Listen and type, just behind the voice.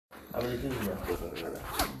How many kids you got? 2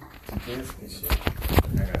 kids? Good shit. I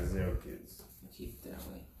got 0 kids. Keep it that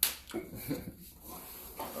way.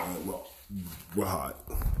 Well, we're hot.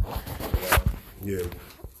 Yeah. You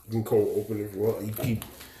can cold open it if you want.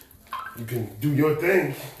 You can do your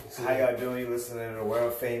thing. How y'all doing? You listening to the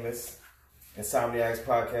world famous Insomniacs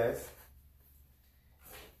podcast?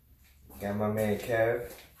 Got my man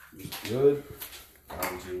Kev. Good.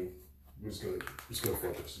 Dom G. It's good. It's good for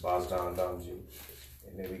us. Boss Dom G.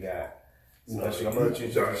 And then we got special. I'm gonna let you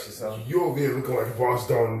introduce yourself. You over here looking like Boss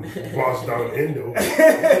Don Endo.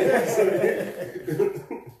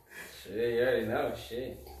 Shit, you already know.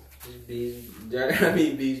 Shit. B's brother.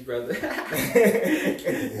 B's brother. He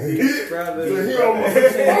almost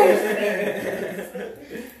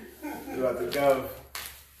You about to go.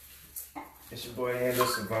 It's your boy Andrew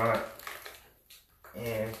Savant.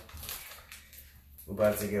 And we're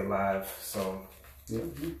about to get live, so. Yeah,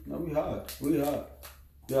 no, we hot.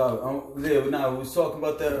 Yeah, we was talking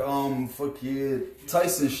about that, fucking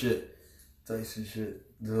Tyson shit. The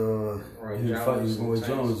fighting Roy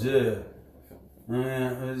Jones, yeah.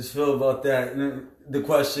 Man, I just feel about that. And the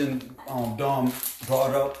question Dom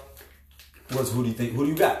brought up was, who do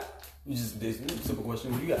you got? Simple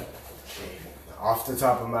question, who do you got? Off the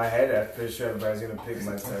top of my head, I'm pretty sure everybody's gonna pick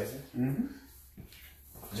Mike Tyson. Mm-hmm.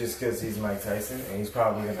 Just because he's Mike Tyson, and he's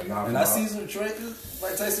probably gonna knock him And I out. see some trailers,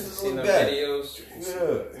 Mike Tyson just Seen look the bad. videos.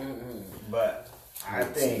 Yeah. But I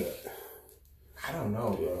think I don't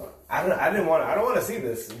know, bro. I don't want to see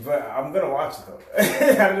this, but I'm gonna watch it though. I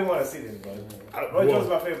didn't want to see this, bro. Roy Jones is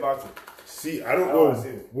my favorite boxer. See, I don't I know. wanna see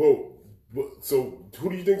it. Whoa. So, who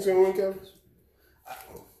do you think's gonna win, Kevin?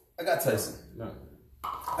 I got Tyson. No.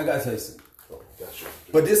 I got Tyson. Oh, gotcha.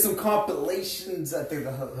 But there's some compilations, I think,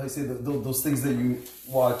 how you say, those things that you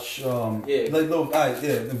watch. Yeah. Like little,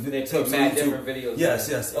 the They clips take on mad YouTube. different videos. Yes.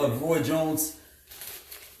 Yeah. Of Roy Jones.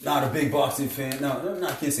 Not a big boxing fan. No,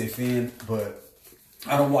 I can't say fan, but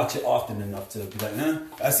I don't watch it often enough to be like,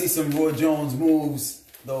 I see some Roy Jones moves,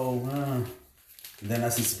 though. Then I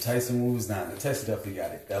see some Tyson moves. Tyson definitely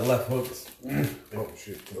got it. That left hooks. Oh,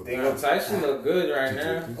 shit. Okay. Yo, Tyson look good right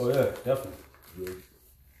now. Oh, yeah, definitely. You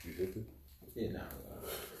hit it? Yeah, no.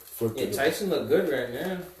 Fuck Yeah, it. Tyson look good right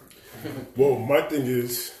now. Well, my thing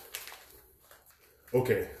is,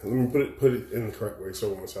 okay, let me put it in the correct way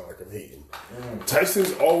so it won't sound like I'm hating.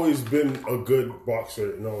 Tyson's always been a good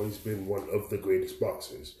boxer and always been one of the greatest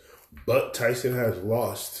boxers. But Tyson has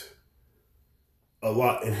lost a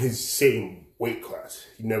lot in his same weight class.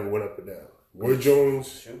 He never went up and down. Roy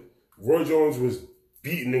Jones was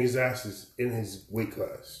beating niggas' asses in his weight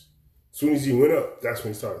class. As soon as he went up, that's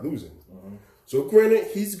when he started losing. So granted,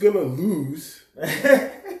 he's gonna lose. But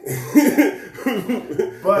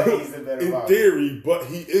he's the better In boxer. theory, but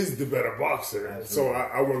he is the better boxer. Absolutely. So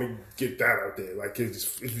I want to get that out there, like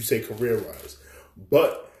if you say career-wise.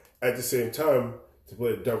 But at the same time, to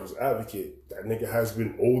play the devil's advocate, that nigga has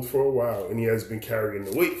been old for a while, and he has been carrying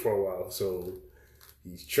the weight for a while. So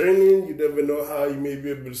he's training. You never know how he may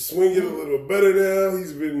be able to swing it a little better now.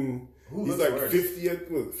 He's looks like worse? 50 at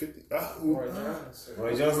 50. Roy Jones I'm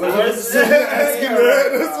looks just worse. asking that.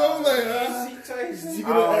 That's all I'm like, Tyson. you I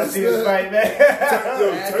gonna don't want to ask see this that? fight, man.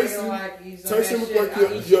 Yo, That nigga Tyson he's on Tyson that look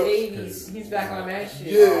shit. like He's back on that shit.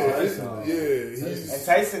 he's And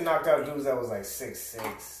Tyson knocked out dudes that was like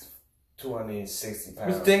 6'6", 260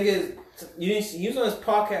 pounds. The thing is, you didn't see, he was on his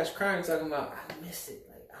podcast crying, talking about, I miss it.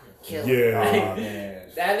 Like, I'm a killer. Yeah. Oh, man.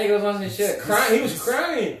 That nigga was on his shit crying. He was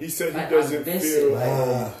crying. He said he Like, doesn't I miss feel. it.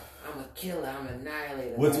 Like, I'm a killer. I'm an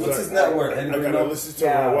annihilator. What's Like, his network? I Anybody gotta know? listen to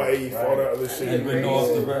him why he fought out of this shit. Anybody know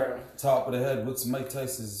off the Bro. top of the head? What's Mike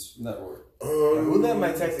Tyson's network? Who let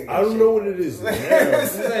Mike Tyson get I don't shit? know what it is now. I'm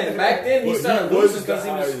saying, back then, he But started he was losing the because he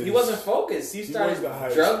highest. wasn't focused. He He started was the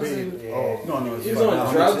highest drugs paid. and Yeah. No, he was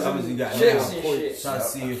on drugs and chicks and shit. Trying to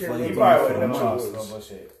see if He like probably for would the have never money. lost no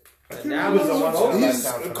bullshit. And now He was he's the one focused.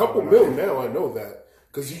 that- He's a couple mil now, I know that.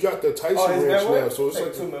 Because he got the Tyson Oh, his ranch network? now. So it's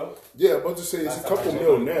like, 2 mil. yeah, I'm about to say it's a couple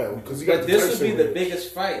mil now. Because he got But the this Tyson would be the ranch.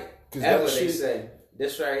 biggest fight 'Cause ever, that they shit- say.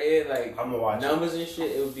 This right here, like, I'm gonna watch it. numbers and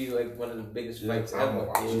shit, it would be like one of the biggest fights I'm ever. gonna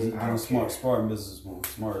watch it. Doing smart business move,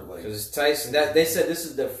 smart like. Because it's Tyson. They said this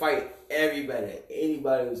is the fight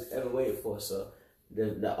anybody was ever waited for. So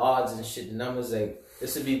the odds and shit, the numbers, like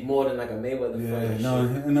this would be more than like a Mayweather fight. Yeah, and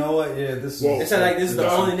no, shit. you know what? Yeah, this is. Well, They said like this is the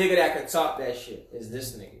Yeah. only nigga that could top that shit. Is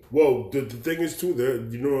this nigga? Well, the thing is too,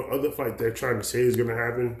 you know, other fight they're trying to say is gonna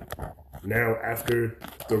happen now after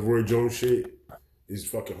the Roy Jones shit is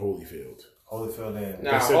fucking Holyfield. Holyfield and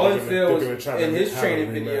Nah, said Holyfield they're gonna was try to in his have a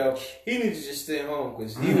training video. rematch. He needs to just stay home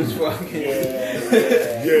because he was fucking.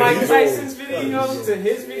 Yeah, Mike he's Tyson's old. video to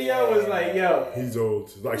his video was like, yo. He's old.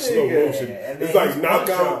 It's like slow Yeah. motion. And It's then like he's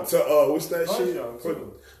knockout punch to what's that Punch shit? drunk,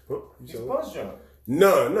 too. He's punch drunk.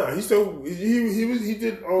 No, he still he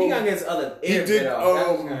did He gonna get his other ear did, bit off.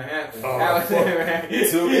 That was gonna happen. That was fuck. gonna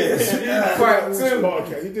happen. Part Whose 2.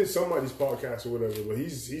 podcast? He did somebody's podcast or whatever, but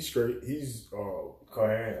he's straight. He's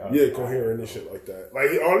Coherent. yeah, coherent and shit like that. Like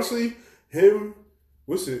honestly, him,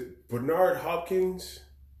 what's it? Bernard Hopkins.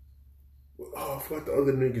 Oh, I forgot the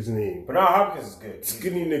other nigga's name. Bernard Hopkins is good.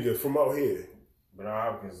 Skinny nigga from out here.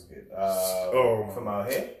 Bernard Hopkins is good. From out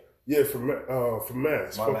here? Yeah, from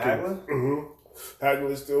Mass. Marvin Hagler? Mm-hmm.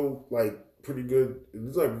 Hagler is still like pretty good.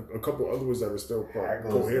 There's like a couple other ones that are still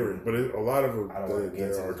coherent, but a lot of them I don't want to get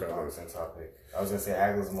into are this kind of boxing topic. I was gonna say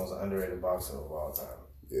Hagler's the most underrated boxer of all time,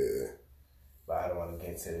 yeah. but I don't want to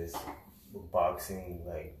get into this boxing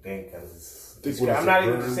like thing because I'm not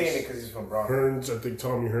even just saying it because he's from Bronx. Hearns, I think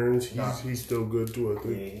Tommy Hearns, he's still good too. I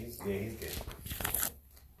think. Yeah, he's good.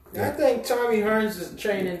 I think Tommy Hearns is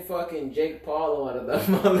training fucking Jake Paul or one of them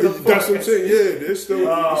motherfuckers. That's what I'm saying. Yeah, they're still.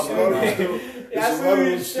 That's a lot of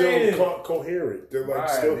them he's still training. coherent. They're like Right,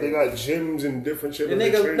 still. man. They got gyms and different shit. The that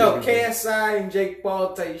they nigga, train no, every day. KSI and Jake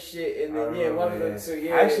Paul type shit, and then one of them two.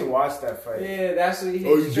 Yeah, I actually watched that fight. Yeah, that's what he's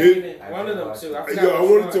Oh, you training. did? One of them watch two. it. I forgot. Yo, I which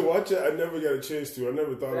wanted one. to watch it. I never got a chance to. I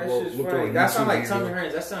never thought That about shit's looking funny. on That YouTube sound like either. Tommy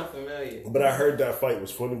Hearns. That sound familiar. But I heard that fight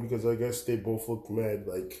was funny because I guess they both looked mad.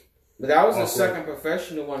 Like But that was the Awkward. second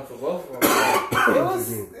professional one for both of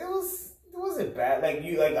them. It wasn't bad. Like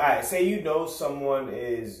you, like alright, say you know someone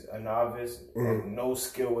is a novice and no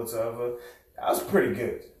skill whatsoever. That was pretty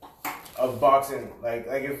good. Of boxing, like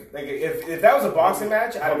if that was a boxing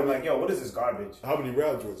match, I'd be like, yo, what is this garbage? how many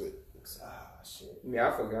rounds was it? Shit.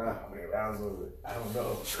 Yeah, I forgot. How many rounds was it? I don't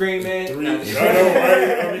know. Scream Man. 3. Nah, I know,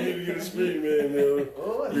 right? I mean, you need to get a screen, man.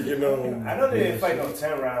 You know, I know they didn't fight no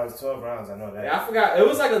 10 rounds, 12 rounds. I know that. Yeah, I forgot. It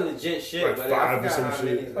was like a legit shit, Like but 5 I or forgot some how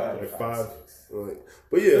shit. many. Like 5. 6. Like,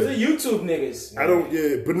 but It was yeah, the YouTube niggas. I don't.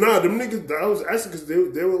 Yeah, but nah, them niggas. I was asking because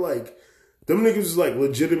they were like, them niggas was like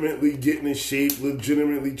legitimately getting in shape,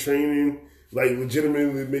 legitimately training, like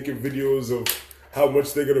legitimately making videos of how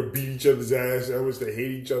much they're gonna beat each other's ass, how much they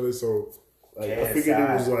hate each other. So like, I figured it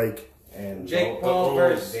was like. And Jake Paul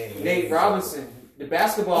versus Nate Robinson, the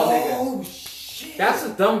basketball nigga. shit. That's a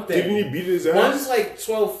dumb thing. Didn't he beat his ass? One's like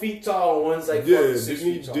 12 feet tall, and one's like Yeah, fucking 6 didn't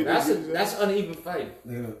he- feet tall. didn't he That's beat his that's uneven fight.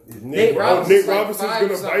 Nate Nate Robinson's Nate like Robinson's 5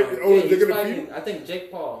 gonna something. bite. Oh, Yeah, they're he's gonna fighting, beat. I think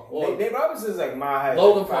Jake Paul or Nate Robinson is like my height.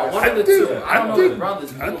 Logan Paul. One of the two. I don't know the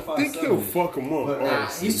brothers. I think he'll fuck him up. Nah,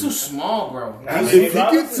 honestly. he's too small, bro. If he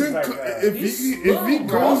Robinson's gets in, like that. if he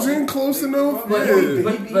goes in close enough, But, yeah.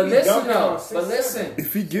 but listen dunked though. on But 6'7". listen.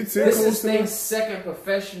 If he gets in This is close Nate's enough, second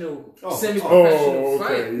professional, Oh, semi-professional okay,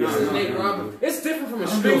 fight. This is yeah. Nate Robinson. It's different from a I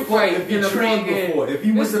don't street give a fuck fight if he in a trained fucking. before. If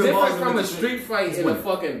he went It's to the different boxing from a ring, street fight he's in a winning.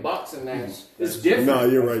 fucking boxing match. It's different. nah,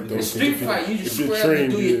 you're right though. In a street fight, you just square up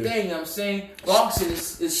and do your thing. You know what I'm saying? Boxing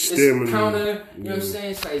is Stamina. counter. You know what I'm Yeah.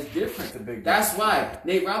 saying? So it's different. a big That's why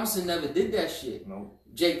Nate Robinson never did that shit. Nope.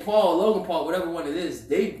 Jake Paul, Logan Paul, whatever one it is,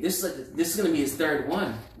 this is gonna be his third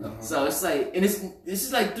one. So it's like, and this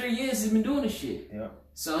is like 3 years he's been doing this shit. Yeah.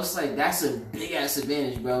 So it's like that's a big ass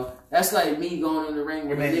advantage, bro. That's like me going in the ring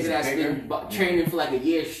with a Man, nigga he's that's bigger. been training for like a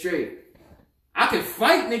year straight. I can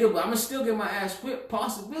fight, nigga, but I'ma still get my ass whipped.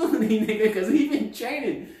 Possibility, nigga, because he been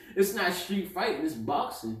training. It's not street fighting, it's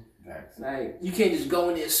boxing. Facts. Like you can't just go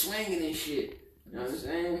in there swinging and shit. You know what I'm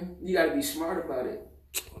saying? You gotta be smart about it.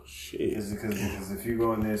 Oh, shit. Because if you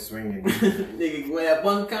go in there swinging, Nigga, go that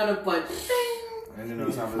one counter punch. and then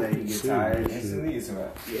on top of that you get tired instantly, it's a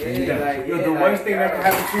wrap. Yeah, The worst thing that can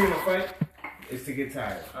happen to you in a fight is to get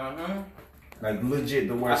tired. Uh-huh. Like legit,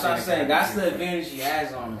 the That's worst. what I'm thing saying. that That's can the happen to advantage he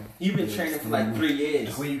has on him. He been training for like 3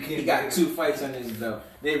 years. When you can't He got do it. 2 fights under his belt.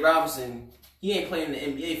 Nate Robinson, he ain't playing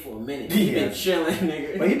in the NBA for a minute. He Yeah. been chilling,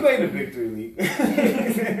 nigga. But he played in the Victory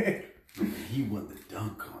League. He won the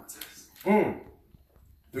dunk contest.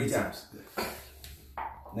 3 times.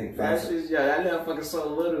 Nigga, That fast. shit's, yeah, that motherfucker so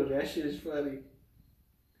little. That shit is funny.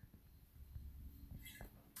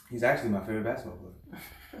 He's actually my favorite basketball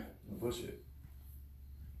player. No bullshit.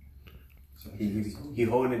 He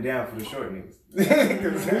holding it down for the short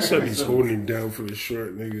niggas. He said he's holding down for the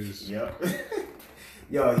short niggas. Yep.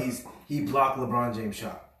 Yo, he blocked LeBron James'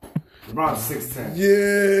 shot. LeBron's 6'10".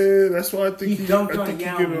 Yeah, that's why I think He dunked I on think he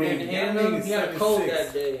Yao can, Ming. And nigga's he had a cold 7'6".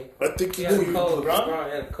 that day. I think He he had a can. cold. LeBron?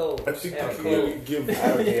 LeBron had a cold. I think He had a he cold. can give. I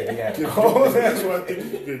don't care. Yeah. That's why I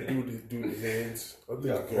think he can do the hands. I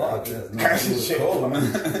think he can. That's not cold,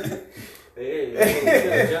 man.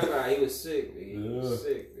 Yeah, he was sick. He was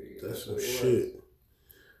sick. That's some shit.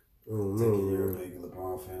 I don't know. You're a big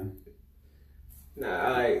LeBron fan.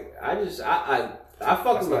 Nah, I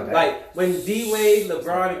fucked with like when D Wade,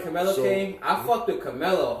 LeBron, and Carmelo came. I fucked with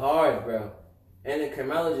Carmelo hard, bro. And then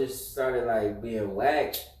Carmelo just started like being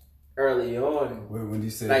whack early on. When did you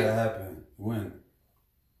say like, that happened? When?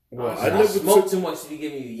 Well, I never smoked too much to be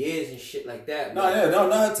giving you years and shit like that. No,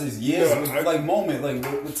 not to years. Like moment, like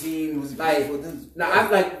what team was like. I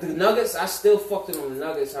like the Nuggets. I still fucked with on the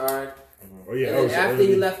Nuggets hard. Oh yeah. And then after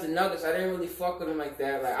he left the Nuggets, I didn't really fuck with him like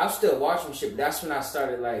that. Like I was still watching shit, but that's when I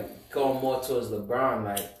started like going more towards LeBron.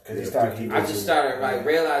 Like I just started like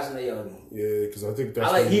realizing that yeah, because I think that's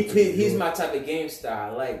I like he's my type of game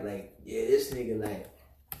style. I like yeah, this nigga like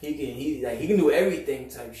he can do everything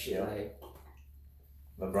type shit. Yeah. Like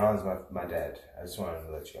LeBron's my dad. I just wanted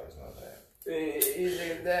to let you guys know that.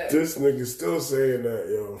 This nigga still saying that,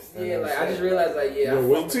 yo. Yeah, like I just realized, like, yeah. Yo,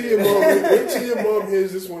 wait till your mom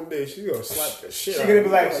hears this one day. She gonna slap the shit. She gonna be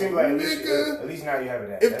like, nigga. At least now you have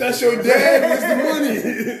it. If that's your dad, where's the money?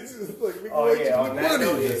 Like, oh yeah, on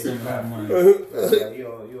that money.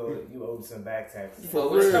 You owed some back taxes. But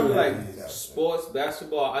when it comes to like sports,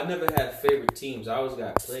 basketball, I never had favorite teams. I always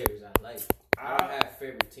got players I like. I don't have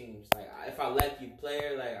favorite teams. Like if I like you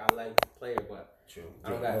player, like I like the player, but true. I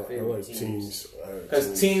don't got favorite teams.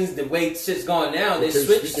 Because teams, the way shit's going now, they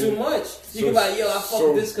switch too much. You can be like, yo, I fuck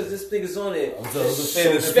with this because this nigga's on it.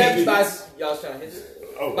 Y'all trying to hit it.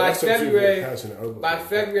 By February,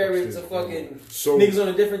 it's a fucking niggas on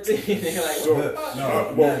a different team. They're like,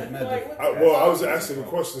 I was asking a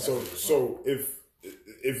question. So if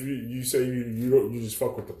you say you just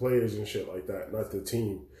fuck with the players and shit like that, not the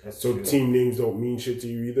team. So team names don't mean shit to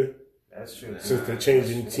you either. That's true. Since they're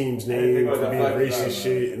changing the team's name to be racist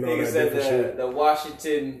shit and all that different shit. The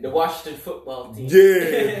Washington football team.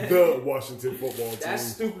 Yeah, the Washington football team. That's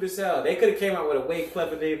stupid as hell. They could have came out with a way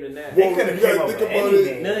clever name than that. They could have came out with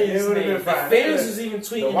any name. The fans was even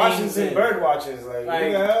tweeting the Washington Bird Watchers, like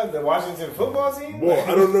the Washington football team. Well,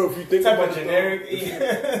 I don't know if you think type about of generic.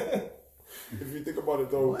 If you think about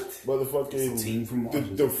it though, motherfucking team from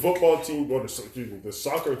the football team or the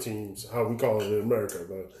soccer teams, how we call it in America,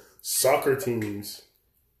 the soccer teams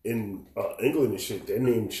in England and shit, they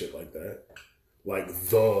name shit like that. Like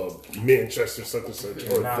the Manchester such and such.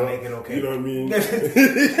 Or okay. You know what I mean?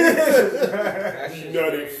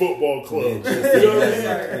 United Football Club. You know what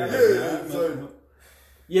I mean?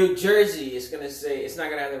 Your jersey is gonna say it's not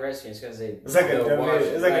gonna have the Redskins. It's gonna say it's like a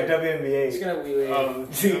WNBA. It's gonna be weird.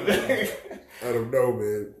 I don't know,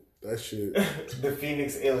 man. That shit. The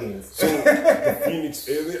Phoenix Aliens. So the Phoenix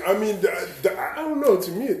Aliens. I mean, I don't know.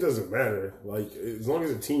 To me, it doesn't matter. Like as long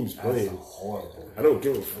as the team's playing. That's horrible. I don't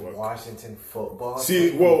give a fuck. Washington football.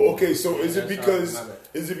 See, well, okay. So is it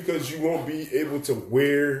because you won't be able to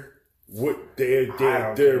wear what their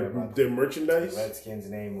merchandise? Redskins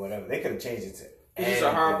name, whatever. They could have changed it to. It's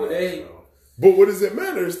a horrible day. But what does it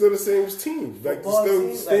matter? It's still the same team. Like it's still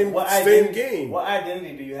the same game. What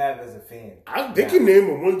identity do you have as a fan? They can name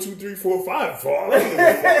a 1, 2, 3, 4, 5 for all I don't give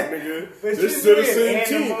a fuck, nigga. It's still the same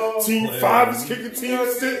team. Team 5 is kicking team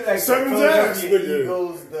 7's ass,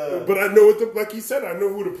 nigga. But I know like he said, I know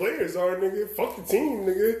who the players are, nigga. Fuck the team,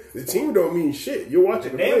 nigga. The team don't mean shit. You're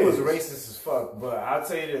watching the name players. was racist as fuck, but I'll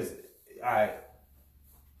tell you this. I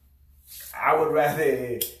would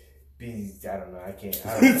rather I don't know. I can't.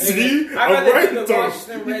 See, I'm right. The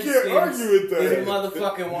Washington You can't argue with that. This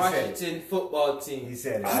motherfucking Washington football team. He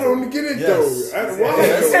said it. I don't get it though.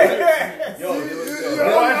 Y'all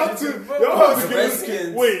about to get us.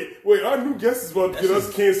 Wait. Our new guest is about to get us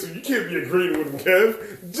canceled. You can't be agreeing with him, Kev.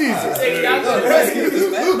 Jesus. It's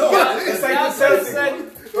like the Celtics.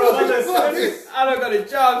 Bro, I don't got a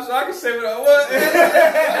job, so I can say what I want.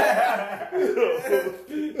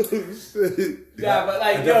 Yeah, but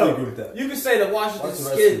like, you can say the Washington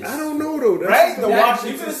Skins. I don't know though. Right? You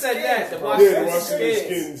could have said that. The Washington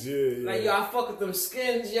Skins. Yeah. Like, yo, I fuck with them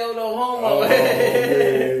Skins, yo, no homo. Oh,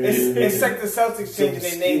 it's like the Celtics changing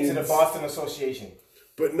their name to the Boston Association.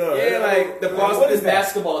 But no, like the Boston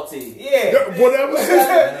basketball team. Yeah. Whatever.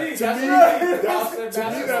 To me,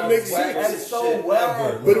 that makes sense. That's so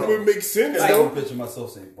well. But it would make sense. I don't picture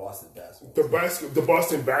myself saying Boston basketball. The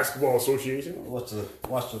Boston Basketball Association. Watch the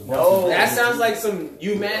Boston. That sounds like some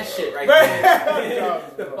UMass shit right there.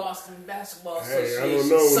 The Boston Basketball Association. I don't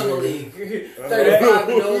know. Summer League. 35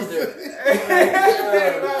 and older.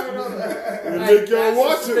 Make y'all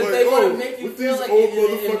watch it. They want to make you feel like you're in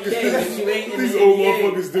the NBA, but you ain't in the NBA.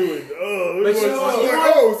 motherfuckers doing?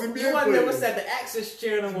 But you want to know what's that? The Access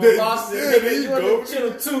channel on Boston. Yeah, there you go.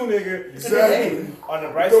 Channel 2, nigga. Exactly. On the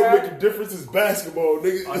bright Don't side, make a difference. It's basketball,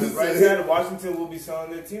 nigga. on the bright side, Washington will be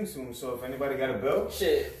selling their team soon. So if anybody got a bill,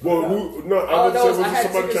 shit. Well, I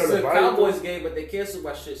had tickets to the Cowboys game, but they canceled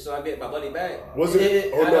my shit, so I get my money back. Was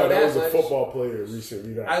it? Oh no, that was a football player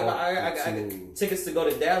recently. I got tickets to go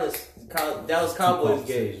to Dallas Cowboys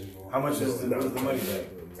game. how much is the money back?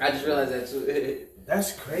 I just realized that too.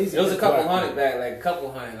 That's crazy. It was a couple hundred back, like a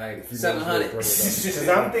couple hundred, like 700. Because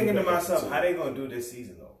I'm thinking to myself, how they gonna do this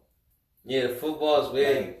season though? Yeah, the football's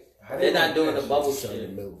weird. They're not doing the bubble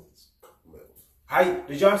shit.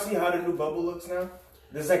 Did y'all see how the new bubble looks now?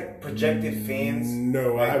 There's like projected fans.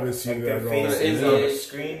 No, I haven't seen that at all. Faces on the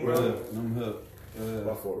screen, bro.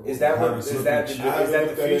 Is that the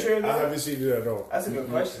future? I haven't seen it at all. That's a good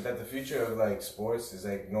question. Is that the future of like sports? Is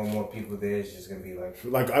like no more people there? It's just gonna be like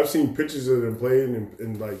I've seen pictures of them playing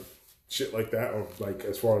and like shit like that, or like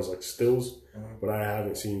as far as like stills, but I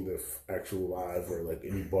haven't seen the actual live or like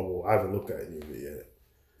any bubble. I haven't looked at any of it yet.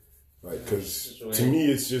 Like, because to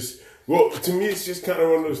me it's just kind of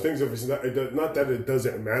one of those things. If it's not that it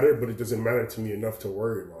doesn't matter, but it doesn't matter to me enough to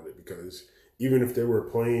worry about it, because even if they were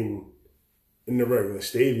playing in the regular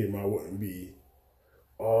stadium, I wouldn't be,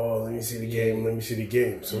 let me see the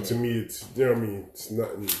game. So to me, it's, you know what I mean, it's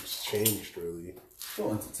nothing's changed really. So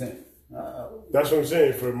entertaining. That's what I'm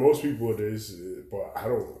saying. For most people it is, but I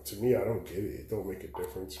don't get it. It don't make a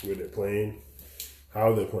difference where they're playing,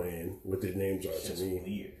 how they're playing, what their names are to me.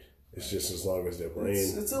 Weird. It's just as long as they're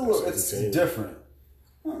playing. It's different.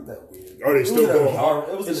 Not that weird. Are they still going hard?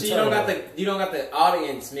 It was you don't got the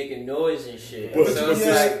audience making noise and shit. But, so it's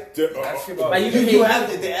they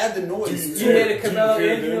add the noise. You hear the Carmelo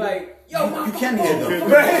Anthony like, yo, you can hear them.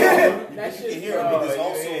 That shit. You can hear it, but there's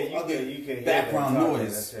also other background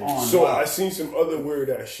noise on. So I seen some other weird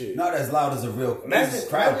ass shit. Not as loud as a real Imagine if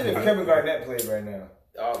Kevin Garnett played right now.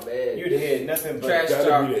 Oh man, you'd hear nothing but trash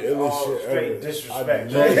talk. All straight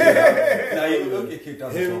disrespect. Now you'll get kicked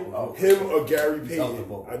out. Him or Gary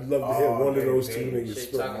Payton. I'd love to hear one of those two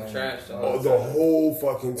niggas talking trash the whole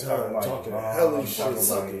fucking time, talking hella shit. What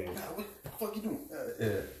the fuck you doing?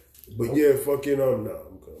 But yeah, fucking I'm gonna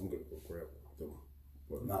go grab them.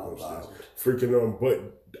 Freaking but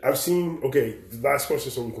I've seen. Okay, the last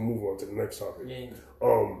question, so we can move on to the next topic. Yeah.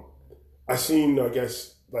 I seen. I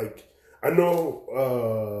guess like. I know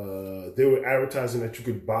they were advertising that you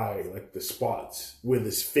could buy like the spots where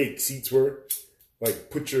this fake seats were.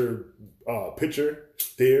 Like put your picture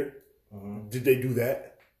there. Mm-hmm. Did they do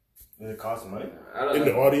that? Did it cost money? In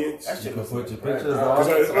the audience? That shit put your pictures on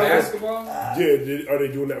basketball? Yeah, are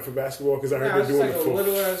they doing that for basketball? Because I heard they're doing it for a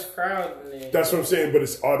little ass crowd. That's what I'm saying, but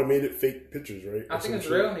it's automated fake pictures, right? I think it's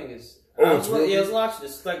real niggas. It's real. Yeah, it's watching.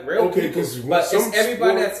 It's like real people. But it's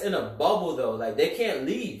everybody that's in a bubble though. Like they can't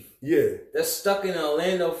leave. Yeah. They're stuck in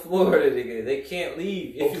Orlando, Florida, nigga. They can't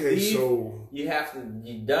leave. If you leave, you have to,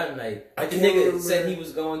 you're done. Like the nigga said he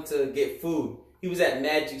was going to get food. He was at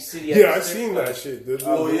Magic City. I seen that shit.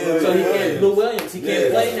 So he can't, Lou Williams, he can't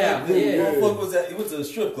play now. What fuck was that? He went to a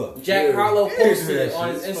strip club. Jack Harlow posted it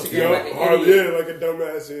on his Instagram like an idiot. Like a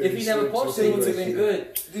dumbass. If he never posted, it would have been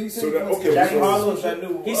good. Jack Harlow's that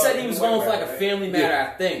new. He said he was going for like a family matter,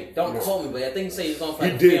 I think. Don't quote me, but I think he said he was going for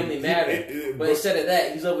like a family matter. But instead of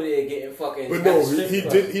that, he's over there getting fucking. But no, he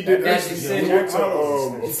did actually. He went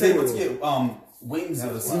to wings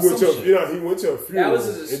or something. He went to a funeral. That was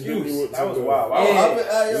his excuse. That was wild.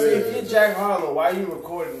 If you're Jack Harlow, why are you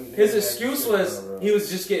recording? His excuse was he was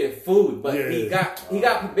just getting food, but he got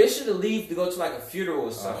permission to leave to go to like a funeral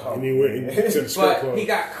or something. And he went to the strip club. He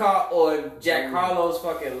got caught on Jack Harlow's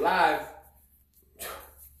fucking live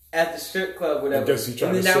at the strip club, whatever. I guess he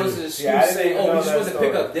tried and then to that was his excuse saying, "Oh, you just went to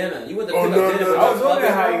pick up dinner. You went to pick up dinner." I was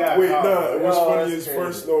wondering how he got caught. What's funny is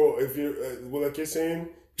first though, if you like you're saying.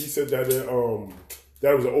 He said that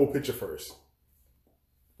that was an old picture first.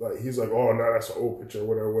 Like he's like, oh no, that's an old picture,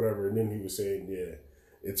 whatever. And then he was saying, yeah,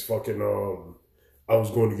 it's fucking. I was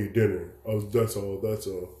going to get dinner. That's all.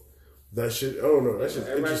 That shit. I don't know. That shit's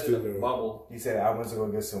interesting. Bubble. He said I went to go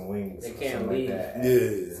get some wings. They can't leave. Like that.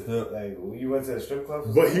 Yeah. Like you went to the strip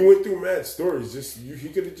club. But he went through mad stories. He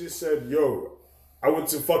could have just said, yo, I went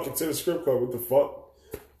to the strip club. What the fuck?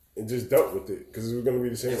 And just dealt with it because it was going to be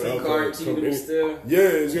the same outcome. Still. Yeah,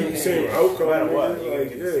 it's going to be the same outcome. No matter what, you're going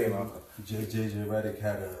to get the same outcome. JJ Redick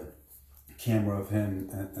had a camera of him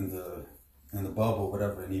in the bubble,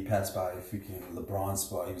 whatever, and he passed by a freaking LeBron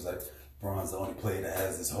spot. He was like, LeBron's the only player that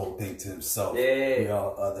has this whole thing to himself. Yeah. We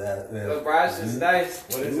all other. LeBron's just nice.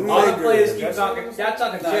 All the players keep talking. Y'all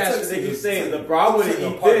talking trash. They keep saying LeBron wouldn't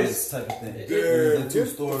eat this type of thing. Yeah, 2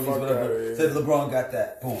 stories, whatever. Said LeBron got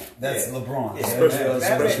that. Boom. That's LeBron. That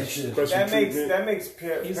makes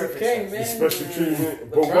he's a king, man. Special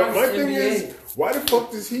treatment. But my thing is, why the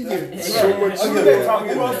fuck does he get so much? Who else do they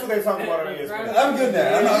talk about on ESPN? I'm good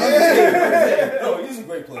now. No, he's a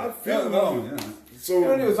great player. I feel So you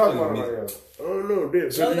don't even talk about him right now. I don't know.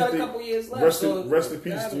 So he got a couple years left. Rest in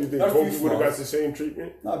peace. Do you think Kobe would have got the same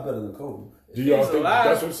treatment? Not better than Kobe. Do y'all think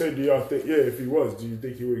that's what I'm saying? Do y'all think? Yeah, if he was, do you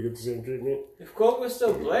think he would have got the same treatment? If Kobe was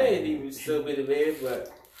still playing, he would still be the man.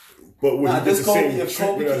 But would he get the same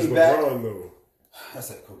treatment as LeBron though? I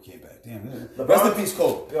said Kobe came back. Damn. Rest in peace,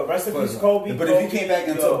 Kobe. Yo, rest in peace, Kobe. But if he came back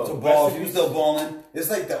into ball, if he was still balling, it's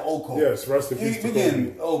like the old Kobe. Yes, rest in peace to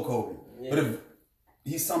Kobe. Old Kobe. Yeah. But if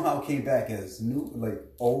he somehow came back as new, like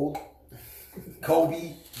old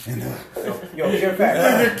Kobe, and yo, pure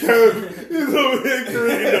facts. He's over here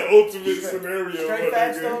creating the ultimate scenario. Straight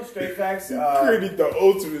facts, though. Straight facts. Creating the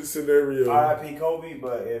ultimate scenario. R.I.P. Kobe.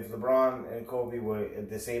 But if LeBron and Kobe were at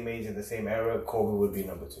the same age in the same era, Kobe would be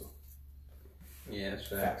number 2. Yeah, that's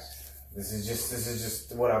facts. This is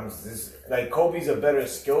just what I'm. Like Kobe's a better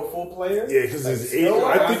skillful player. Yeah, because his age.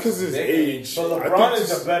 I think because his age. But LeBron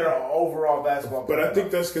is a better overall basketball player. But I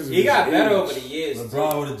think that's because he got better over the years.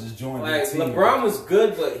 LeBron would have just joined the team. LeBron was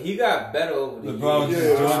good, but he got better over the years. LeBron just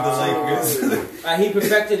joined the Lakers. Like he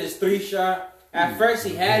perfected his 3-shot. At first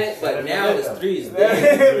he had it, but now his 3 is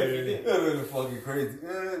dead. That's fucking crazy.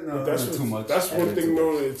 No, that's too much. That's one thing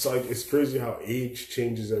though. It's like it's crazy how age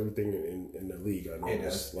changes everything in the league. I know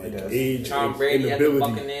it's like age, Tom Brady had the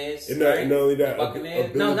Buccaneers, and not only that,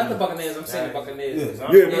 Buccaneers. No, not the Buccaneers. I'm saying the Buccaneers. Yeah,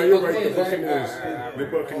 no, you're right. The Buccaneers. The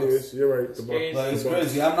Buccaneers. You're right. The Buccaneers. Like, it's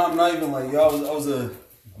crazy. I'm not even like yo. I was a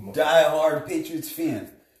diehard Patriots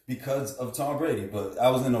fan because of Tom Brady, but I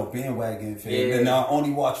was in a bandwagon fan. Yeah. And I only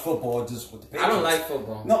watch football just with the Patriots. I don't like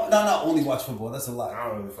football. No, not only watch football. That's a lie. I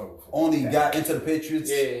don't really fuck with football. Only got into the Patriots.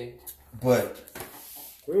 Yeah. But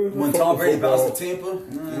when Tom Brady bounced to Tampa,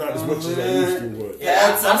 not as much as I used to. But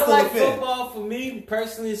yeah, I don't like football. For me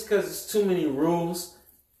personally, it's because it's too many rules.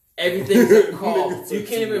 Everything's a call. You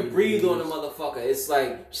can't even breathe on the motherfucker. It's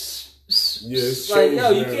like. Yeah, it's like yo,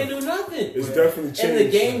 you can't do nothing. It's definitely changed. And the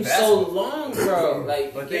game's so long, bro.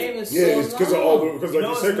 Like the game is so long. Yeah, it's because of all the like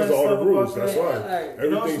you said, because of all the rules. That's why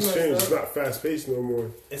everything's changed. It's not fast paced no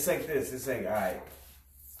more. It's like this. It's like alright.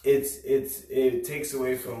 It takes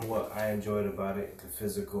away from what I enjoyed about it, the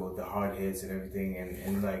physical, the hard hits and everything,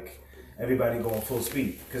 and like everybody going full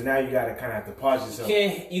speed. Because now you gotta kind of have to pause yourself.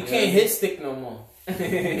 You can't hit stick no more. You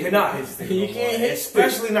cannot hit stick. You can't hit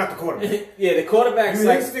especially stick. Not the quarterback. Yeah, the quarterback's you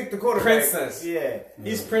like hit stick the quarterback. Princess. Yeah,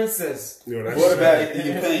 he's princess. Yo, that's quarterback.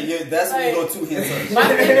 That's when you go 2 hands up. My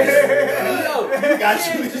thing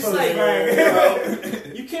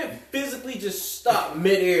is, you can't physically just stop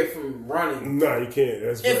midair from running. No, you can't.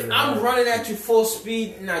 That's if I'm running at you full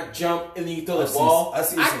speed and I jump and then you throw the ball, I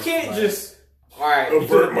can't just. All right,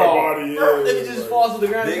 avert my body. Let me just fall to the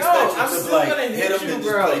ground. No, I'm still gonna hit you,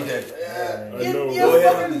 bro. You're a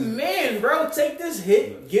fucking man, bro. Take this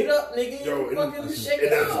hit, get up, nigga. Yo, fucking shake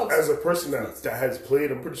it off. As a person that has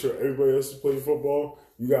played, I'm pretty sure everybody else has played football.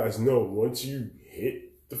 You guys know once you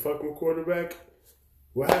hit the fucking quarterback,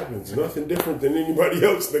 what happens? Nothing different than anybody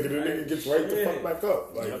else, nigga. The nigga gets right the fuck back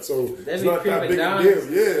up. Like, so it's not that big a deal.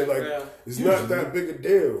 Yeah, like, it's not that big a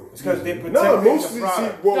deal. It's because they protect mostly the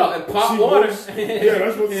product. And pop water. Yeah,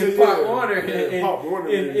 that's what they say. Pop water. Pop water.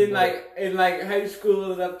 In like high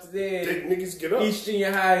school and up to there. Niggas get up. East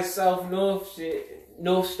Junior High, South, North shit.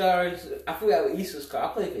 North Stars. I forgot what East was called. I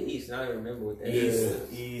played for East, and I don't remember what that is.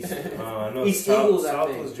 East. East Eagles, I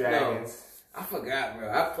think. South was Dragons. I forgot,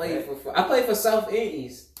 bro. I played for South and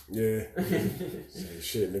East. Yeah.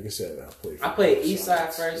 Shit, nigga said I played East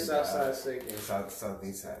Side first, South Side second. South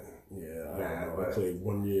East side. Yeah, I don't know. I played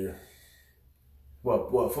 1 year.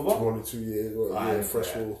 What football? 1 to 2 years. Yeah,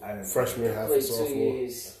 freshman, half a sophomore.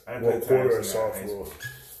 1 quarter of sophomore.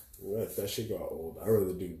 That shit got old. I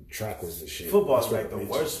rather do track was the shit. Football's like the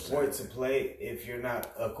worst sport to play if you're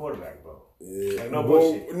not a quarterback, bro. Yeah. Like no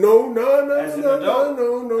bullshit. No. I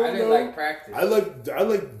didn't like practice. I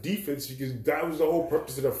like defense because that was the whole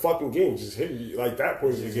purpose of the fucking game. Just hit you like that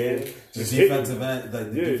point of the game. Just defensive end,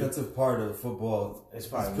 like the defensive part of football. It's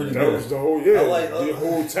pretty that good. Was the whole the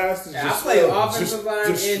whole task is just I play offensive line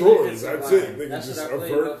destroy. And That's it. They can just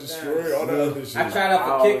avert, destroy all that other shit. I tried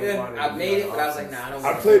out for kicker. I made it, but I was like, nah, I don't.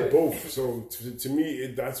 I played both, so to me,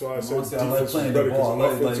 that's why I said defense was better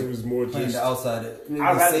because offense was more playing just the outside. I'd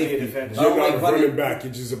rather be a defender. you're not a running back,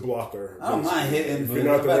 you're just a blocker. I don't mind hitting. If you're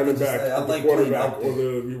not the running back, the quarterback, or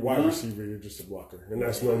the wide receiver, you're just a blocker, and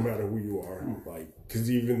that's no matter who you are. Like, because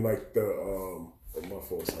even like the my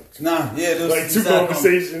fault. Like, like two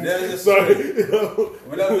conversations.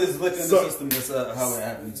 Whenever it's licking the system, that's how it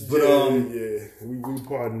happens. But we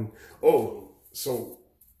pardon. Oh, so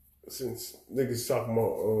since niggas talking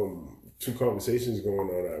about two conversations going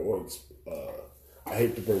on at once, I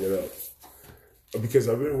hate to bring it up because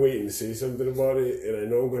I've been waiting to say something about it, and I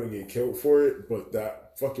know I'm gonna get killed for it. But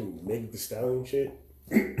that fucking Meg Thee Stallion shit.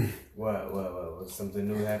 What? Something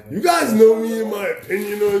new happened? You guys know me and my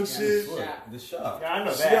opinion on shit. The shot. Yeah, I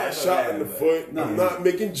know she got shot in the foot. I'm not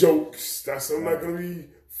making jokes. I'm not gonna be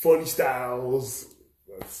funny styles.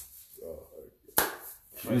 That's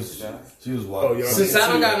she was wild. Since I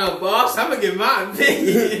don't got no boss, I'm gonna give my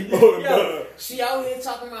opinion. She out here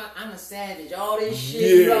talking about I'm a savage, all this shit. Yeah,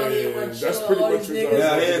 you out here that's pretty much what shit.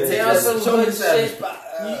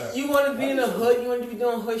 You want to be in the hood, you want to be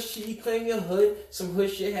doing hood shit, you claim your hood, some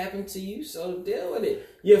hood shit happened to you, so deal with it.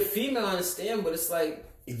 You're female, I understand, but it's like...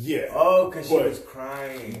 Yeah. Oh, because she was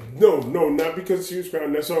crying. No, not because she was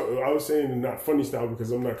crying. That's all I was saying, not funny style,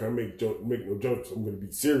 because I'm not going to make no jokes. I'm going to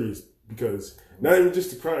be serious, because not even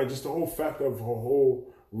just the crying, just the whole fact of her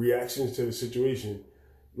whole reactions to the situation.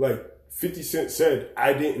 Like, 50 Cent said,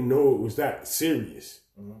 I didn't know it was that serious.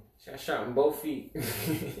 Mm-hmm. She got shot in both feet.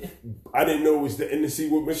 I didn't know it was the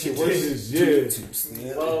NC. What makes it worse is,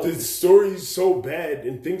 the story's so bad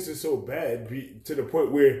and things are so bad to the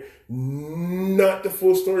point where not the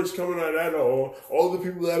full story's coming out at all. All the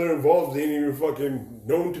people that are involved ain't even fucking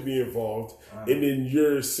known to be involved. And then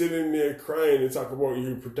you're sitting there crying and talking about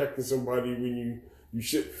you protecting somebody when you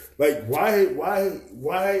should. Like, why do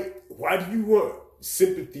you want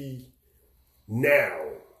sympathy now?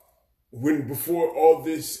 When before all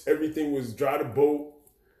this, everything was dry to boat.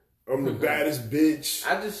 I'm the baddest bitch.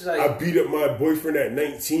 I beat up my boyfriend at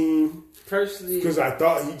 19. Personally, because I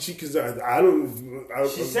thought she said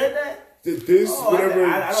that. This whatever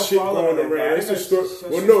shit going around. It's a story.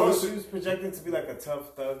 Well, no, she was projected to be like a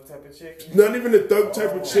tough thug type of chick. Not even a thug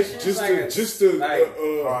type of chick. Just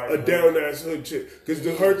a down ass hood chick. Because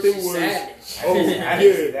her thing was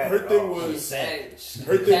her thing was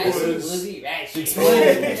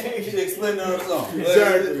she explained on her own.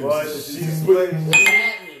 Exactly.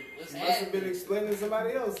 She must have been explaining to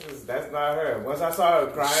somebody else because that's not her. Once I saw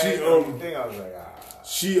her crying, I was like,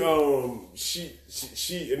 She and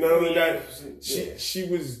not only that, she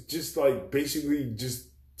was just like basically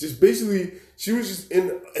she was just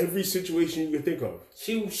in every situation you could think of.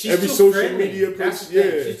 She's every too social friendly. media person,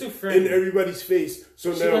 she's too friendly. in everybody's face.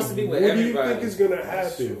 So she now, wants to be with what do you think is gonna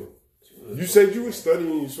happen? You said you were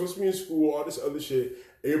studying, you're supposed to be in school, all this other shit,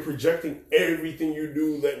 and you're projecting everything you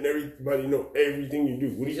do, letting everybody know everything you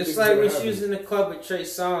do. What do you just think like when happen? she was in the club with Trey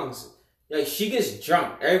Songz, like she gets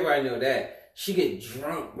drunk. Everybody know that. She get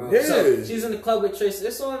drunk, bro. Yeah. So she's in the club with Trey.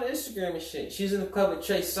 It's on Instagram and shit. She's in the club with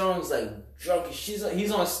Trey Songz, like drunk.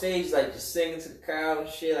 He's on stage, like just singing to the crowd and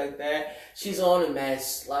shit like that. She's on a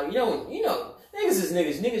mess, like you know, niggas is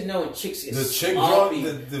niggas. Niggas know when chicks get sloppy.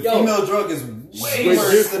 The female drug is way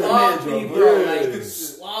worse than the man drug, bro. Like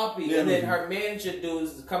it's sloppy. Yeah, and then her manager dude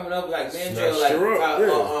is coming up like manager,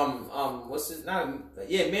 what's his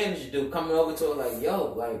manager dude coming over to her like,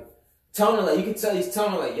 yo, like telling her like you can tell he's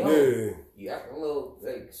telling her like, yo. You acting a little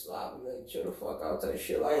like sloppy, like chill the fuck out type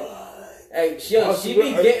shit. Like, hey, she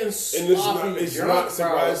be getting sloppy. It's not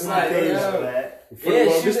surprising because for the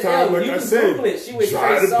longest time, like I said, she was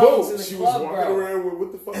dry the boat. She was walking around with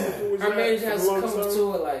what the fuck was that? Her manager has to come up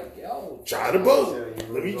to her like, yo, dry the boat.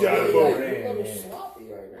 Let me dry the boat. You're a little sloppy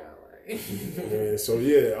right now. Yeah, so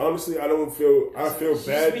yeah, honestly, I feel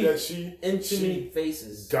bad that she in too many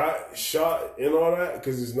faces got shot and all that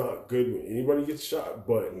because it's not good when anybody gets shot.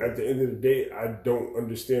 But at the end of the day, I don't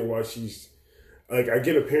understand why she's like. I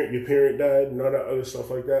get your parent died and all that other stuff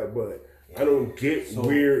like that, but I don't get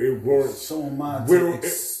where it warrants. So am I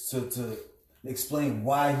to explain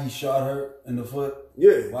why he shot her in the foot.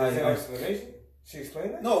 Yeah, why? Is there an explanation? She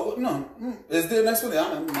explained that? No. Is there an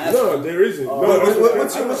explanation? No, there isn't.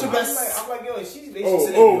 What's your best? I'm like, yo,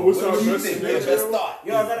 what's our best thought?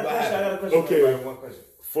 Yo, I got a question. Okay. One question.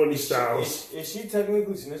 Funny styles. Is she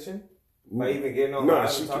technically snitching? By even getting on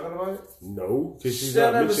live and talking about it? No, because she's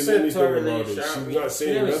not mentioning anything about it. She's not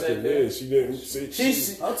saying nothing. Yeah, she didn't say.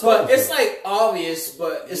 But it's like obvious,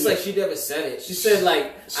 but it's like she never said it. She said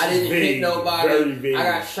like, I didn't hit nobody. I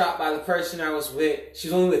got shot by the person I was with.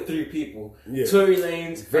 She's only with 3 people. Yeah. Tory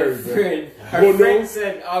Lanez, her friend. Her friend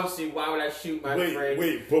said, obviously, why would I shoot my friend?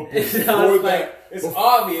 Wait, but before that, it's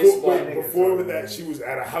obvious. Before that, she was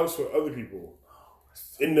at a house with other people.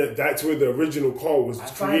 that's where the original call was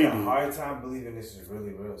created. I find a hard time believing this is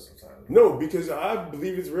really real sometimes. No, because I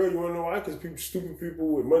believe it's real. You want to know why? Because stupid people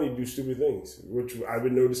with money do stupid things, which I've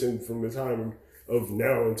been noticing from the time of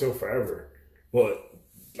now until forever. But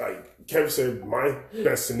like Kev said, my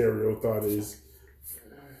best scenario thought is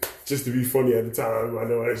just to be funny at the time. I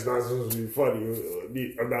know it's not supposed to be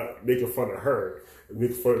funny. I'm not making fun of her. I'm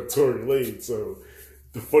making fun of Tory Lanez. So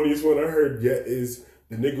the funniest one I heard yet is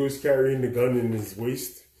the nigga was carrying the gun in his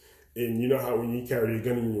waist. And you know how when you carry a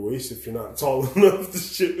gun in your waist, if you're not tall enough, the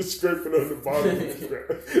shit was scraping on the bottom of the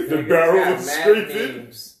ground. The barrel was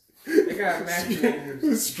scraping. They got match names. It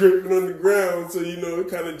was scraping on the ground, so you know it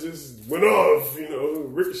kind of just went off, you know,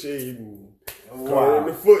 ricocheted and caught her in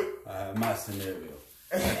the foot. My scenario.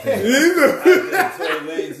 I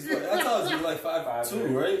thought it was like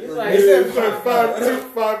 5'2", right? It's like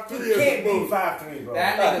 5'2", 5'3". It can't be 5'3", bro.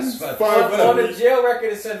 That nigga's 5'3". on the jail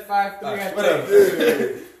record. It said 5'3".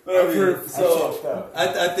 Whatever. So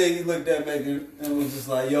I think he looked at Megan and was just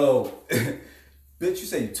like, "Yo, bitch, you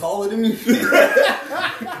say you taller than me?"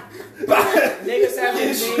 Niggas have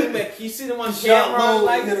this meme. Like, you see them on Cameron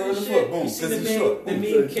like this shit. You see the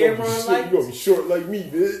meme Cameron like. You gonna be short like me,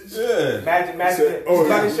 bitch. Yeah. Imagine.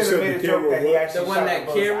 Somebody should have made a joke that he actually the one that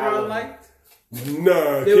Cameron liked.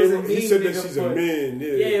 Nah, Cameron, he said that she's a man.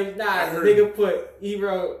 Yeah, nah. The nigga put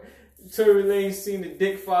Tory Lanez seen the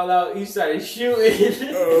dick fall out. He started shooting.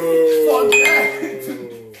 Fuck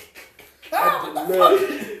that.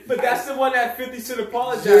 But that's the one that 50 Cent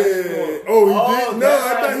apologized for. Oh, he did? No,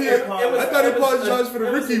 I thought he apologized for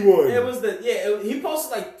the Ricky one. It was he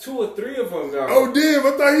posted like 2 or 3 of them, though. Oh, damn,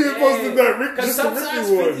 I thought he had posted that Ricky one. Because sometimes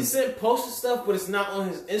 50 Cent posted stuff, but it's not on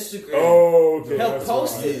his Instagram. Oh, okay. He'll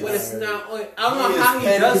post it, but it's not on. I don't know how he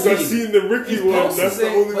does it. Because I've seen the Ricky one. That's the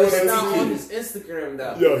only one I've seen. But it's not on his Instagram,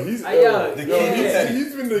 though. Yo, he's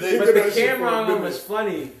been the king of But that the shit. Cameron one was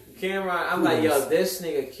funny. Cameron, I'm like, yo, this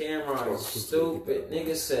nigga Cameron is stupid.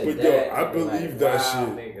 Nigga said but that. Yo, I believe that shit.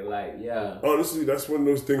 Nigga, like, yeah. Honestly, that's one of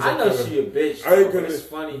those things. I know she a bitch. I ain't gonna. It's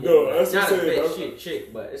funny. No, nigga. that's Not what a I'm bitch, saying. she a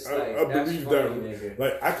chick, but it's I like, believe funny, that. nigga.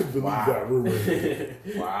 Like, I could believe that rumor.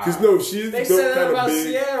 Wow. Because no, she is They dope said that kind of about big.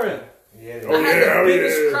 Sierra. Yeah, I had the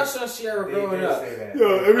biggest crush on Sierra growing up. Yo,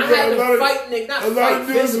 I had to fight niggas, not fight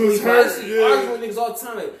physically, but I used to argue with niggas all the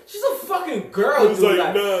time. Like, she's a fucking girl, dude. Like,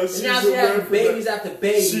 nah, and now she's she having babies after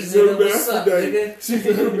babies. She's nigga. a What's up, nigga? She's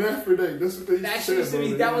a hermaphrodite. That's what they used to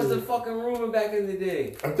say. That was the fucking rumor back in the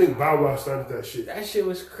day. I think Bow Wow started that shit. That shit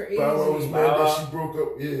was crazy. Bow Wow was mad that she broke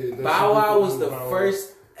up. Yeah, Bow Wow was the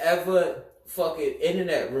first ever fucking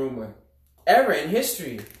internet rumor ever in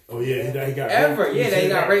history. Oh yeah, he got ever. Yeah, they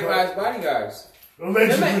got raped by his bodyguards.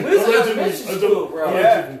 Allegedly. We was in elementary school,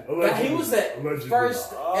 bro. But he was the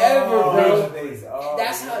first ever, bro.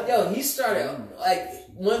 That's how, he started, like,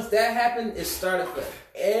 once that happened, it started for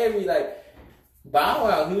every, like, Bow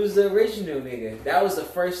Wow, he was the original nigga. That was the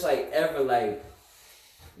first, like, ever, like,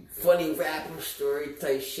 funny rapper story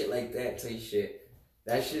type shit like that type shit.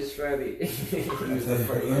 That shit's funny. He was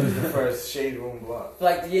the first Shade Room block.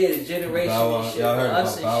 Like, the generation and shit. Y'all heard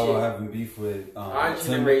us about Bow Wow and having beef with our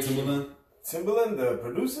generation. Timbaland? Timbaland, the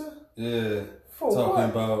producer? Yeah. For talking what?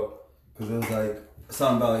 about, because it was like,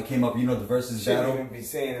 something about it came up, the versus battle. Be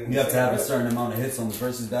saying You have to have a certain amount of hits on the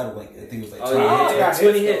versus battle. Like, I think it was like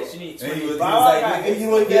 20 hits. You need 20 hits. He was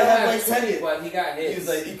like, 10 hits. But he got hits. He was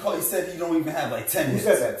like, he said he don't even have like 10 hits.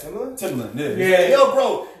 Who said that? Timbaland? Timbaland, yeah. Yeah. Yo,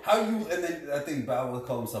 bro, how you, and then I think Bow Wow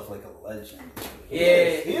called himself like a legend.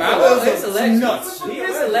 Yeah, Bow Wow is a legend. He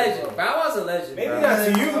is a legend. Bow Wow's a legend. Maybe bro. not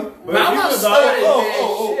to you. Bow Wow started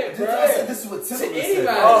that shit, bro. I said this is what Timbaland said. Anybody.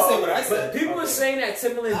 I said what I said. But people were saying that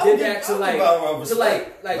Timbaland How did did- that to how like did Bow Wow respect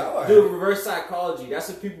do reverse psychology. That's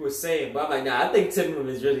what people were saying. But I'm like, nah, I think Timbaland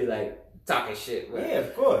is really like talking shit. Bro. Yeah,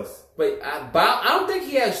 of course. But I don't think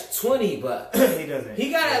he has 20, but He doesn't. he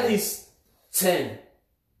got at least 10.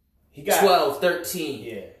 He got 12, 13.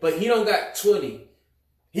 Yeah. But he don't got 20.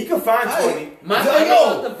 He can find 20. My thing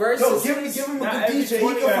about the verses. give him a good Not DJ. He every can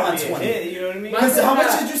 20 find gotta be a 20. hit, you know what I mean? My- How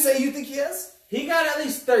much did you say you think he has? He got at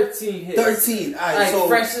least 13 hits. 13. All right, Like, so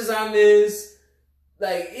Fresh as I'm is.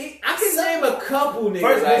 Like, I can name a couple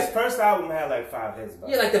niggas. His first album had like 5 hits.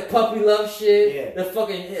 Yeah, like the Puppy Love shit. Yeah. The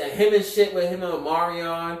fucking him and shit with him and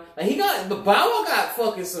Omarion. Like, but Bow Wow got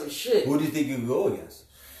fucking some shit. who do you think you could go against?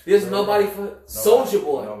 There's nobody for Soulja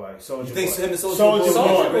Boy. Nobody. Soulja You think Boy. him and Soulja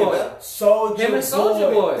Soulja Boy? Boy. Soulja Him and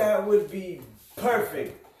Soulja Boy. That would be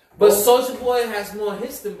perfect. But Soulja Boy has more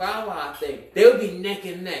hits than Bow Wow, I think. They would be neck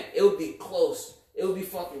and neck. It would be close. It would be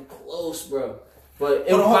fucking close, bro. But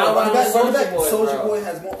it was Bow Wow and Soulja Boy, Soulja bro. Boy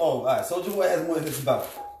has more. Oh, all right. Soulja Boy has more hits about.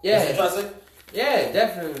 Yeah. That's what you're trying to say? Yeah,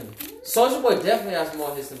 definitely. Soulja Boy definitely has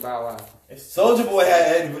more hits than Bow Wow. Soulja Boy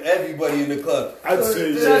had everybody in the club. I'd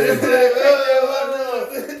say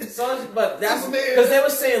but that's because they were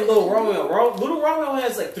saying Lil Romeo. Lil Romeo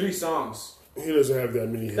has like 3 songs. He doesn't have that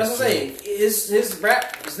many hits. That's what I'm saying. His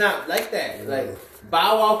rap is not like that. Like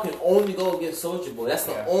Bow Wow can only go against Soulja Boy. That's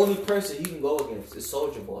the only person he can go against is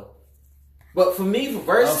Soulja Boy. But for me, for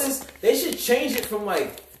verses, they should change it from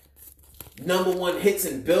like #1 hits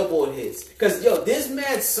and Billboard hits. Cause there's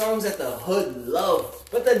mad songs that the hood love,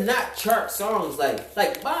 but they're not chart songs. Like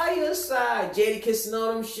By Your Side, Jadakiss and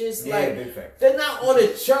all them shits. Like they're not on the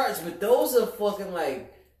charts, but those are fucking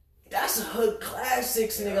like that's a hood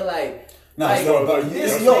classics, nigga. Like. Nah, it's not about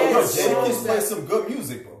Jadakiss plays some good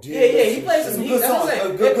music, bro. Yeah, he plays some heat. That's what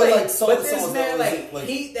I'm saying. But this man, like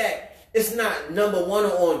heat that it's not #1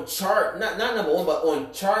 on chart, not #1, but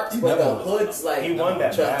on charts. But the hood's like he won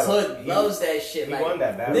that. The hood loves that shit. He like won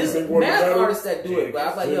that battle. There's mad artists that do it, but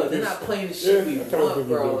I'm like, they're not playing the shit we want,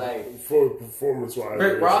 bro. Like for performance wise,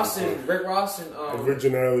 Rick Ross and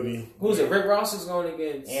originality. Who's it? Rick Ross is going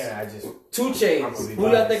against. Yeah, I just 2 Chainz. Who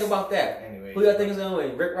y'all think about that? Anyway, who y'all think is gonna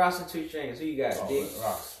win? Rick Ross and 2 Chainz. Who you got? D?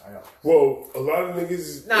 Ross. I know. Well, a lot of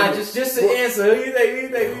niggas. Nah, just to answer. Who you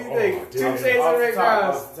think? 2 Chainz and Rick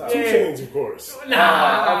Ross. 2 Chainz, of course.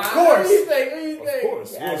 Nah, of course. Who you think? Of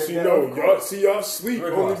course. Y'all sleep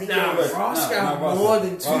only because Ross got more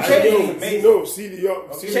than 2 Chainz. No, y'all.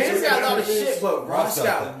 Chainz got a lot of shit, but Ross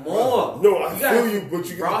got more. No, I feel you, but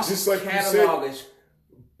you Ross just like you catalog said. is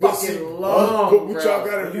fucking long, but what y'all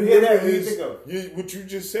gotta remember is what you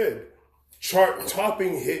just said. Chart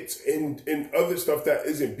topping hits and other stuff that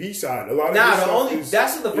isn't B-side. A lot of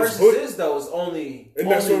that's what the versus is though. Is only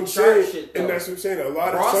that's what I'm saying. Shit, and that's what I'm saying. A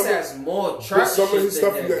lot Ross of has more chart. Some of his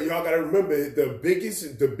stuff that y'all gotta remember. The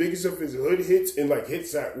biggest of his hood hits and like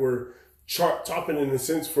hits that were chart topping in a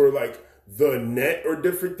sense for like the net or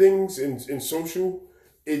different things in social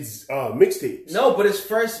is mixtapes. No, but his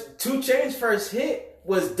 2 Chainz first hit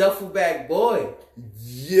was Duffel Bag Boy.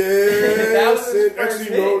 Yeah, that was his first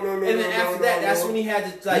hit. No. And then after that, that's when he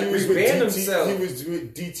had to like rebrand himself. He was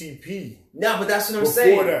with DTP. No, but that's what I'm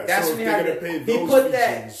saying. That's when he had to pay those. He put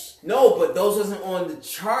that. No, but those wasn't on the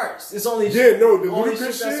charts. It's only the only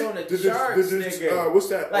shit that's on the charts, nigga. What's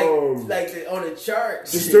that? On the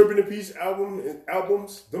charts. Disturbing the Peace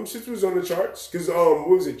albums. Them shits was on the charts because what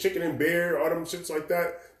was it? Chicken and Bear, all them shits like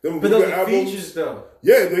that. But those are features though.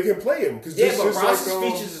 Yeah, they can play them. But Ross's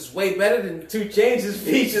features is way better than 2 Chainz'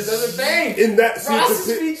 features. That's the thing. In that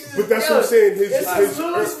Ross's features, but that's what I'm saying. His features.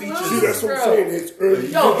 See, that's what I'm saying. His early.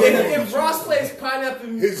 If Ross plays pineapple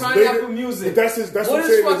music, that's what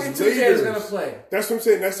fucking 2 Chainz gonna play? That's what I'm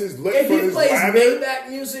saying. That's his. If he plays Maybach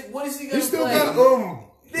music, what is he gonna play? He still got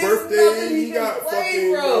Birthday. He got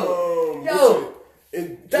fucking Yo.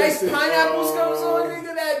 Dice Pineapples comes on,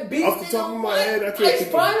 nigga. That beat. Off the top of my head, I can't Dice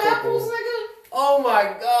Pineapples, nigga. Oh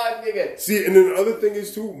my god, nigga. See, and then the other thing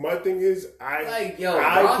is too. My thing is, I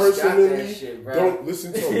personally don't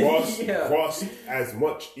listen to Ross as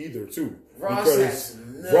much either too. Because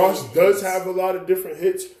Ross does have a lot of different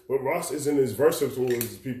hits, but Ross isn't as versatile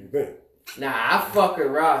as people think. Nah, I fuck with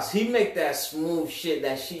Ross. He make that smooth shit.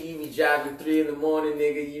 That shit you be driving 3 a.m,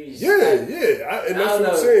 nigga. And that's what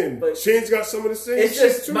I'm saying. Shane's got some of the same. It's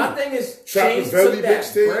just too. my thing is Shane took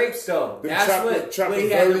that break though. That's when he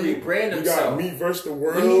had to rebrand himself. You got Me vs. the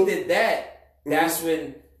World. When he did that, that's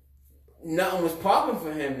when nothing was popping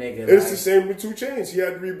for him, nigga. It's the same with 2 Chainz. He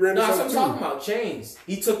had to rebrand himself too. I'm talking about Chainz.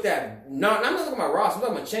 He took that. No, I'm not talking about Ross. I'm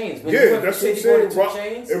talking about Chainz. That's what I'm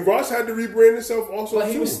saying. And Ross had to rebrand himself also.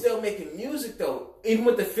 But he was still making music though. Even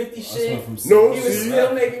with the 50 shit, he was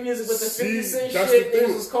still making music with the 50 Cent shit.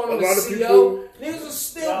 Niggas was calling him a CO. Niggas was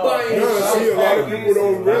still buying it. A lot of people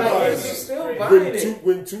don't realize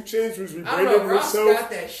when 2 Chainz was rebranding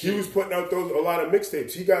himself, he was putting out a lot of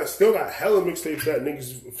mixtapes. He still got hella mixtapes that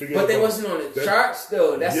niggas figured out. But they wasn't on the charts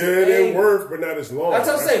though. That's the thing. They were, but not as long. That's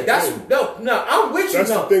what I'm saying. No, I'm with you.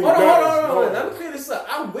 Hold on. Let me clear this up.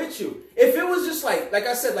 I'm with you. If it was just like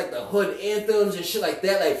I said, like the hood anthems and shit like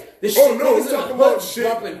that, like this shit, I'm talking about shit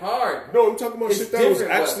bumping hard. No, I'm talking about shit that was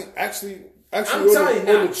actually. I'm telling you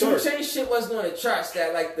now, 2 Chainz shit wasn't on the charts.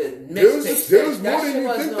 That like the mixtape. There was more than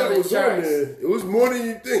you think that was on there. It was more than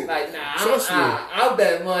you think. Like I'll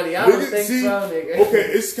bet money. I don't think so, nigga. Okay,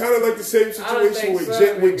 it's kind of like the same situation with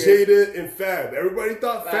Jada and Fab. Everybody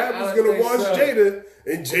thought Fab was gonna watch Jada,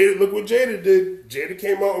 and Jada, look what Jada did. Jada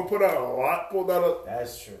came out and pulled out a.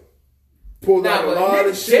 That's true. Pulled out a lot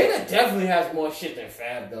of shit. Jada definitely has more shit than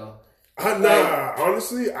Fab though.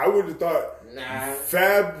 Honestly, I would have thought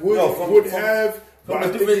Fab would have But I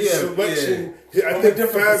think his selection, I think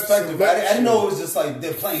different perspective. I didn't know it was just like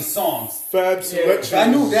they're playing songs. Fab selection. I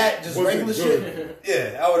knew that just regular shit.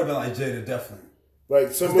 Yeah, I would have been like Jada definitely.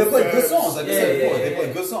 Like some they play good songs. Like I said before, they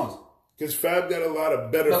play good songs. Because Fab got a lot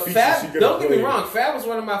of better features. Fab, don't get me wrong, Fab was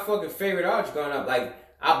one of my fucking favorite artists growing up. Like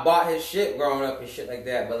I bought his shit growing up and shit like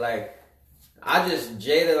that. But like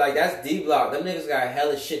Jada, like that's D Block. Them niggas got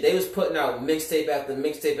hella shit. They was putting out mixtape after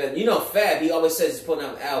mixtape after. You know, Fab, he always says he's putting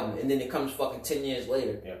out an album, and then it comes fucking 10 years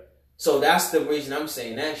later. Yeah. So that's the reason I'm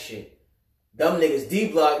saying that shit. Them niggas, D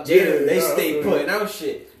Block, Jada, they stay putting out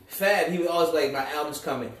shit. Fab, he would always be like, my album's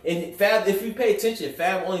coming. And Fab, if you pay attention,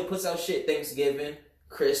 Fab only puts out shit Thanksgiving,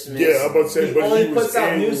 Christmas. Yeah, I'm about to say, he only puts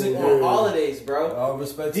out music on holidays, bro. All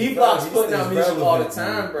respect. D Block's putting out music all the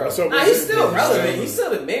time, bro. Nah, he's still relevant. He's still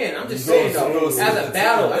the man. I'm just saying though, as a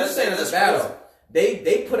battle. I'm just saying as a battle.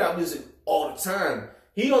 They put out music all the time.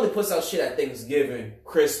 He only puts out shit at Thanksgiving,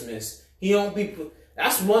 Christmas. He don't be.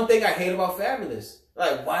 That's one thing I hate about Fabulous.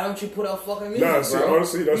 Like, why don't you put out fucking music, bro?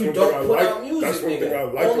 Honestly, that's one thing I like. Music, that's one thing I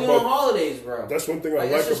like only about on holidays, bro. That's one thing I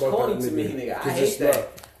like about that nigga. I hate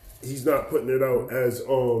that. He's not putting it out as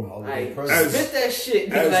spit that shit,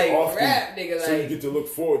 nigga, like often, rap, nigga. Like, so you get to look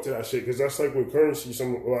forward to that shit because that's like with Currency, a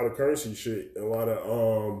lot of Currency shit, and a lot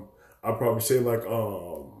of I'd probably say like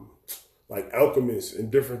Alchemist and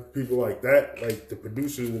different people like that, like the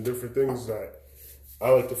producers and different things that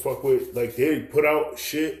I like to fuck with. Like they put out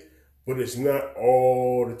shit. But it's not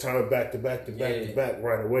all the time back to back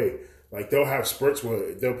right away. Like they'll have spurts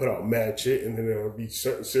where they'll put out mad shit, and then there'll be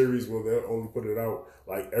certain series where they'll only put it out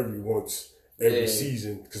like every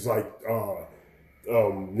season. Cause like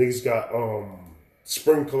niggas got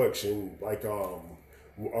spring collection like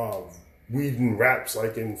weed and raps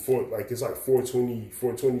like it's like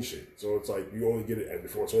 420 shit. So it's like you only get it every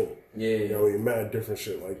 420. Yeah, you know, mad different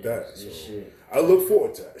shit like that. So I look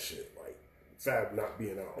forward to that shit. Fab not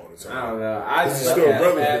being out all the time. I don't know. I just look at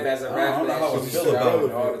Fab as a rapper that should be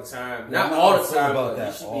relevant all the time. Not all the time, but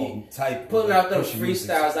you should be putting out them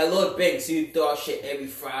freestyles. Like Lil Banks, he throw out shit every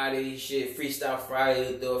Friday. Shit, Freestyle Friday,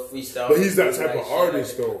 he'll throw a freestyle. But he's that type of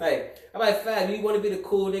artist, though. Like, I'm like, Fab, you want to be the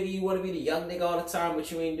cool nigga, you want to be the young nigga all the time,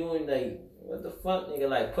 but you ain't doing, like, what the fuck, nigga?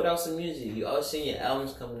 Like, put out some music. You always seeing your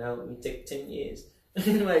albums coming out. You take 10 years.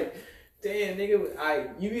 Like, damn,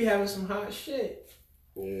 nigga, you be having some hot shit.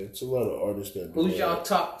 Yeah, it's a lot of artists that. Who's y'all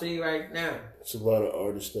top 3 right now? It's a lot of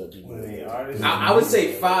artists that do that. I would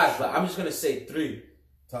say 5, but I'm just gonna say 3.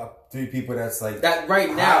 Top 3 people that's like that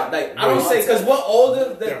right now. Like I don't say because what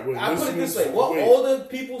older? I put it this way: what older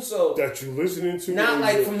people? So that you listening to? Not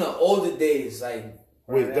like from the older days. Like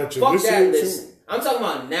that you listening to? I'm talking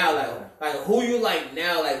about now. Like who you like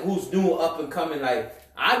now? Like who's new, up and coming? Like.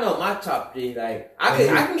 I know my top 3. Like I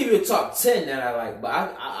can give you a top 10 that I like, but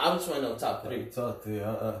I just want to know top 3. Top 3.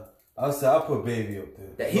 I'll say I'll put Baby up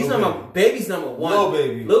there. He's Baby's number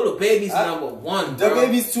 1. Little Baby's number 1. The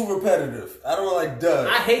Baby's too repetitive. I don't like Doug.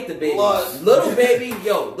 I hate the Baby. Little Baby,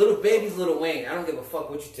 Little Baby's Lil Wayne. I don't give a fuck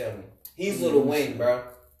what you tell me. He's Lil Wayne, bro.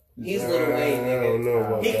 He's Lil Wayne, nigga. I don't know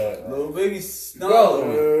about that. Lil Baby's y'all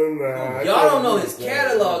don't know his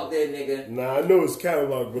catalog, there, nigga. Nah, I know his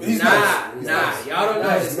catalog, but he's nice. Y'all don't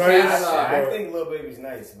know his catalog. I think Lil Baby's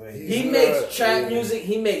nice, but he makes trap music.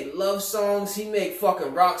 He make love songs. He make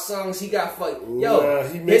fucking rock songs. He got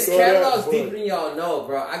his catalog's deeper than y'all know,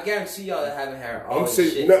 bro. I guarantee y'all that haven't heard all this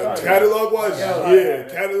shit. Catalog wise,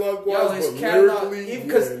 catalog wise, his catalog.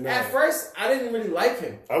 Because at first I didn't really like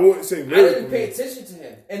him. I wouldn't say lyrically. I didn't pay attention to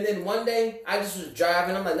him. And then one day, I just was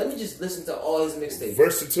driving. I'm like, let me just listen to all his mixtapes.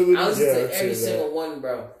 Versatility. I listened to every single one,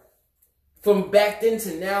 bro. From back then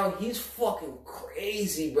to now, he's fucking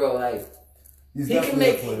crazy, bro. Like, he can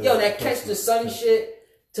make, that Catch the Sun shit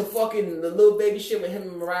to fucking the Lil Baby shit with him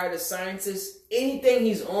and Mariah the Scientist. Anything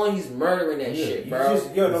he's on, he's murdering that shit, bro.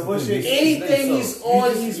 Anything he's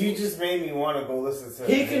on, you just made me want to go listen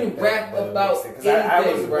to he can rap about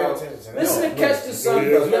anything, bro. Listen to Catch the Sun,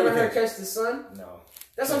 bro. You ever heard Catch the Sun? No.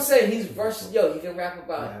 That's what I'm saying. He's versatile. He can rap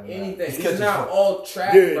about anything. He's not all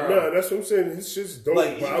trap, bro. That's what I'm saying. It's just dope.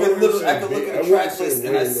 Like, I could look at the track list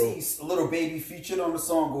and I see Lil Baby featured on the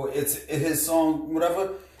song, or it's his song,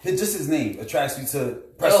 whatever. Just his name attracts me to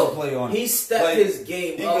press and play on it. He stepped his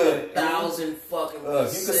game up 1,000 fucking %.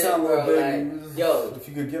 If you could sound Lil Baby, if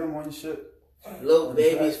you could get him on your shit. Lil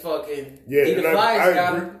Baby's fucking. D the Flyers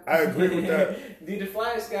got him. I agree with that. D the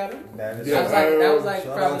Flyers got him. That was like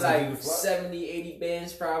probably like 70, 80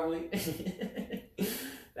 bands probably.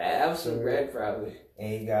 that was some bread probably.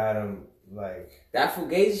 And he got him like that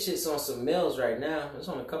Fugazi shit's on some mills right now. It's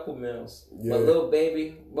on a couple mills. Yeah. But Lil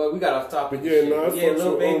Baby, but we got off topic. Lil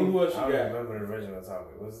Baby. Who else you got? I don't remember the original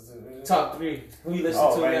topic. What's it? Top 3. Who you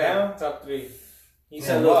listen to right now? Top 3. You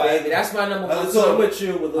said Lil Baby. That's my number one song with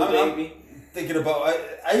you with Lil Baby. Thinking about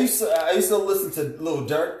I used to listen to Lil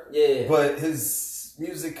Durk. Yeah. But his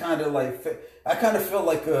music kind of like I kind of feel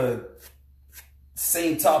like a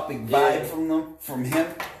same topic vibe from him.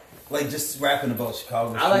 Like just rapping about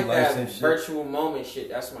Chicago. I like that virtual moment shit.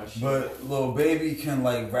 That's my shit. But Lil Baby can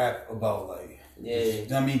like rap about like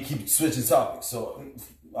I mean keep switching topics. So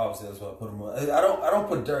obviously that's why I put him on. I don't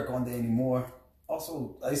put Durk on there anymore.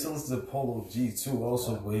 Also, I used to listen to Polo G too.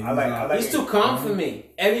 Also, but I like he's too calm for me.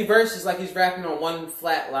 Every verse is like he's rapping on one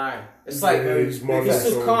flat line. It's like he's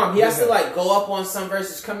too calm. He has to like go up on some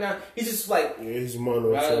verses, come down. He's just like he's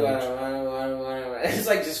mono. It's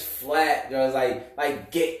like just flat. You know, it's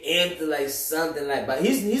like get into like something like. But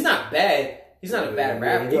he's not bad. He's not a bad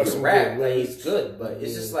rapper. He can rap. Like he's good. But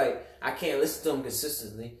it's just like I can't listen to him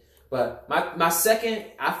consistently. But my second,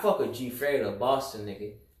 I fuck with G Fredo, Boston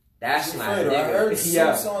nigga. That's my nigga. I heard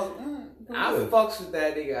some songs. I fucks with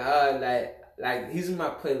that nigga hard. Like he's in my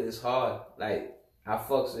playlist hard. Like I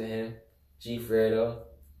fucks with him. G Fredo.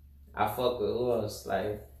 I fuck with who else?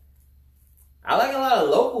 Like I like a lot of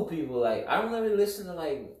local people. Like I don't really listen to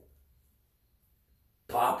like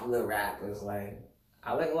popular rappers. Like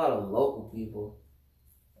I like a lot of local people.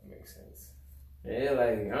 That makes sense. Yeah,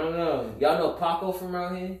 like I don't know. Y'all know Paco from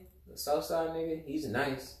around here? The Southside nigga? He's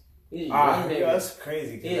nice. He's a young nigga. That's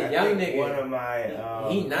crazy. Yeah, young nigga. One of my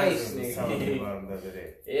he nice nigga. Telling me about him the other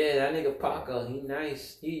day. Yeah, that nigga Paco, he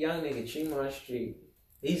nice. He a young nigga, Tremont Street.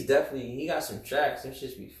 He got some tracks. Them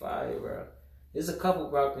shits be fire, bro. There's a couple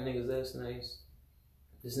Brockton niggas that's nice.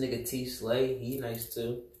 This nigga T Slay, he nice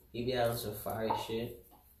too. He be having some fire shit.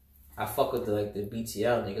 I fuck with the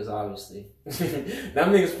BTL niggas, obviously.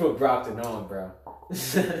 Them niggas put Brockton on, bro.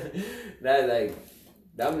 That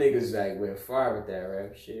them niggas went far with that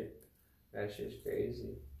rap shit. That shit's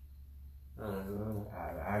crazy. I don't know.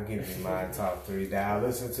 I'll give you my top 3 that I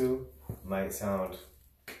listen to. Might sound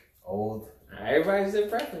old. Everybody's their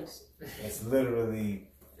preference. It's literally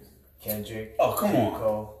Kendrick. Oh, come on.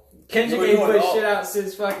 Cole. Kendrick ain't put shit out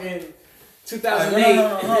since fucking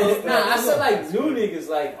 2008. Nah, I said like new niggas,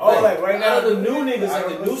 like right now the new niggas,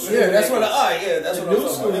 like the new school. Yeah, that's what that's the what new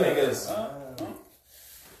school niggas.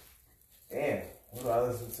 Damn, what do I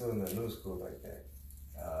listen to in the new school like that?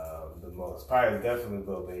 The most probably definitely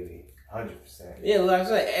Lil Baby, 100%. Yeah, like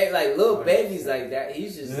I like Lil Baby's like that.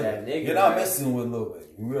 He's just that nigga. You're not messing with Lil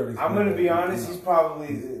Baby. I'm gonna be honest. He's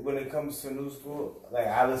probably when it comes to new school, like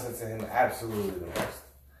I listen to him absolutely the most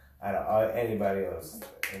out of anybody else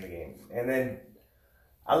in the game. And then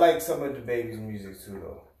I like some of the Baby's music too,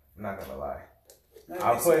 though. I'm not gonna lie.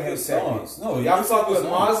 I'll put him second. No, y'all fuck with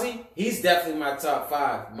Mozzie? He's definitely my top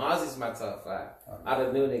 5. Mozzie's my top 5 out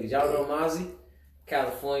of new niggas. Y'all know Mozzie?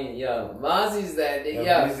 California, yo. Mozzie's that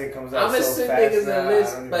nigga. Music comes I'm out gonna so send fast niggas now, a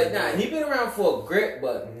list, but nah, he been around for a grip,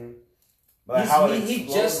 but he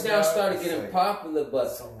just now started getting popular.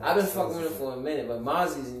 But I've been fucking with him for a minute. But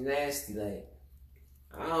Mozzie's nasty, like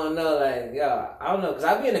I don't know, like I don't know, cause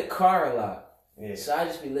I be in the car a lot. Yeah. So I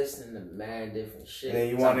just be listening to mad different shit. And then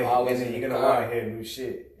you're gonna want to hear new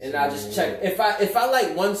shit. And I just check if I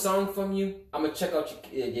like one song from you, I'm gonna check out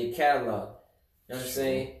your catalog. You know what I'm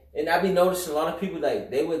saying? And I be noticing a lot of people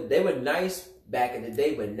like they were nice back in the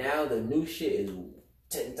day, but now the new shit is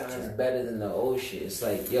 10 times better than the old shit. It's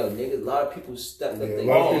like, yo, nigga, a lot of people stepped up their game.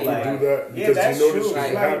 A lot of people do that because that's you notice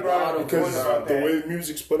true. because the way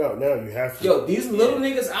music's put out now, you have to. Yo, these little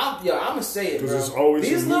niggas out, yo, I'ma say it, bro.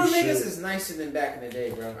 These little niggas is nicer than back in the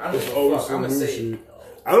day, bro. I don't give a fuck. I'ma say it.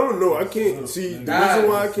 I don't know. I can't see the reason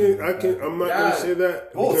why I can't. I'm not gonna say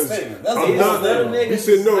that because I'm not. You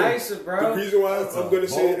said no. Nicer, bro. The reason why I'm gonna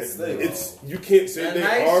say it's you can't say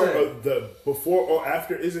they are the before or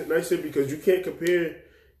after isn't nicer because you can't compare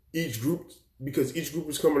each group because each group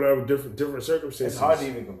is coming out with different circumstances. It's hard to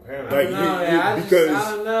even compare. Like because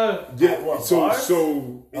I don't know. Yeah,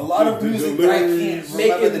 so a lot of music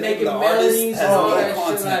making melodies and all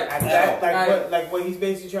that shit. Like what he's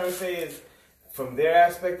basically trying to say is. From their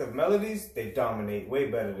aspect of melodies, they dominate way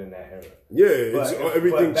better than that era. Yeah,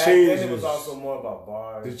 everything back changes. Then it was also more about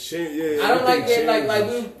bars. I don't like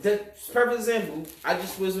it. The perfect example. I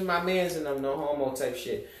just was with my mans and I'm no homo type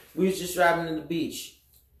shit. We was just driving to the beach.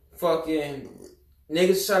 Fucking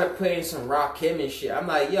niggas started playing some Rakim and shit. I'm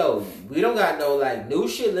like, yo, we don't got no like new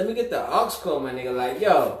shit. Let me get the aux code, my nigga. Like,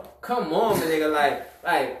 yo, come on, my nigga.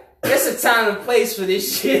 Like. It's a time and place for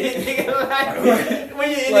this shit, nigga. Like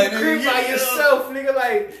when you're in the crib by yourself, nigga.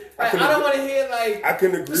 Like I don't want to hear like I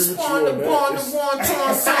can agree with you on that.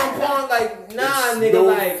 Like nah, nigga. No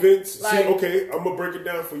like, offense. like, see, okay, I'm gonna break it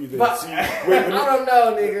down for you then. But, see, I don't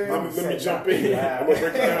know, nigga. Let me jump in here. I'm gonna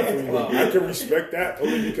break it down for you. I can respect that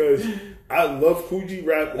only because I love Coogee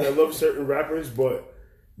rap and I love certain rappers, but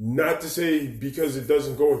not to say because it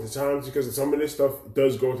doesn't go with the times, because some of this stuff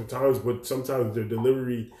does go with the times, but sometimes their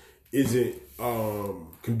delivery isn't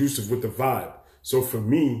conducive with the vibe. So for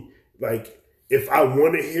me, like, if I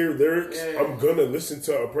want to hear lyrics, I'm gonna listen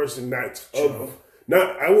to a person that's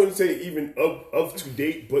I wouldn't say even up to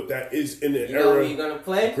date, but that is in the era. You know who you gonna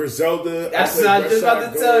play? Griselda. That's what I was just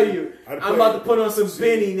about to tell you. I'm about to put on some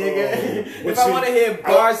Benny, nigga. If I want to hear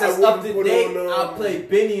bars that's up to date, I'll play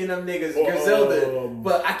Benny and them niggas, Griselda.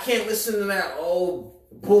 But I can't listen to that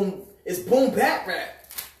boom. It's boom bap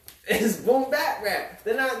rap. It's boom bap rap.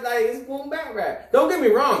 They're not like, it's boom bap rap. Don't get me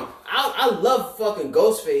wrong. I love fucking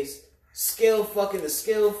Ghostface. The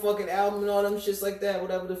Skill fucking album and all them shits like that.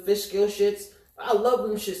 Whatever the Fish Skill shits. I love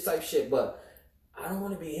them shits type shit, but I don't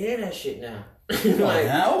want to be hearing that shit now. Like,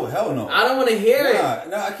 hell no. I don't want to hear it.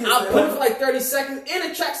 No, I can't. I'll put it for like 30 seconds, and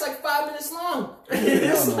the track's like 5 minutes long.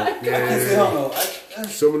 It's like, hell no.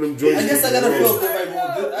 Some of them joints. I guess I gotta feel the right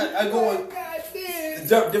mood. I go in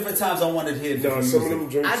different times. I wanted to hear different some of them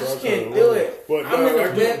joints. I just can't do it. But I'm in the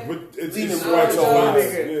whip.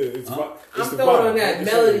 I'm throwing on that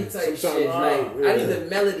melody type shit. Like I need the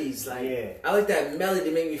melodies. Like I like that melody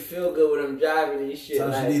to make me feel good when I'm driving and shit.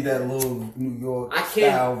 Sometimes you need that little New York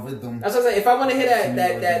style rhythm. That's what I'm saying. If I want to hear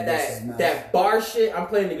that bar shit, I'm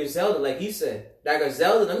playing the Griselda, like he said. That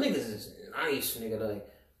Griselda, them niggas is nice, nigga. Like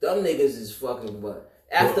them niggas is fucking. But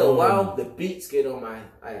after a while, the beats get on my.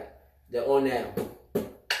 They're on that.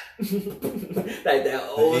 Like that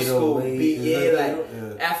old school beat,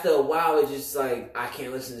 after a while it's just like I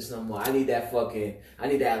can't listen to this no more. I need that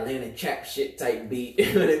Atlanta trap shit type beat. The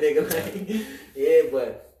nigga like,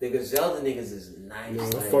 but the Griselda niggas is nice. Yeah,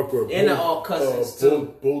 like, fuck with and they're all cousins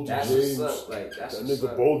too. Bulgy that's James, what's up. Like that's that what's nigga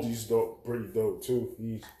up. Bulgy's dope, pretty dope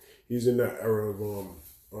too. He's in that era of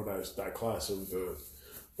or that class of the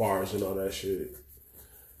bars and all that shit.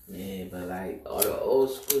 Yeah, but like all the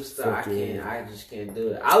old school stuff, I just can't do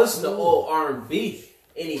it. I listen to old R&B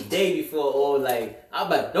any day before old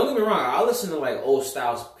don't get me wrong, I listen to like old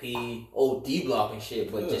Styles P, old D Block and shit,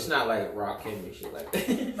 but just not like Rakim and shit like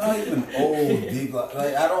that. Not even old D Block.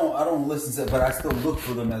 Like I don't listen to it, but I still look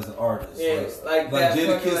for them as an artist. Yeah, like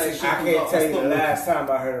Jadakiss. I can't tell you the last time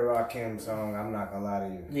I heard a Rakim song. I'm not gonna lie to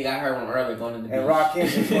you. Nigga, I heard one early going to the beach. And Rakim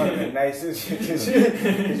is one of the nicest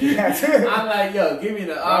shit. I'm like, yo, give me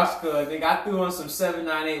the Oscar, nigga. I threw on some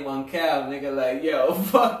 7981 Cal, nigga. Like, yo,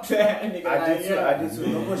 fuck that, nigga. I did too.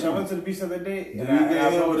 I went to the beach the other day. You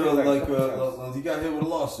got hit with you got hit with a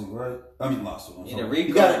lawsuit, right? I mean lawsuit. Yeah, the Rico.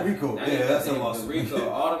 You got Rico. Yeah, that's a lawsuit. Rico.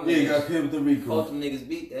 All them niggas. You got hit with the Rico. Both them niggas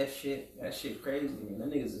beat that shit. That shit crazy, man.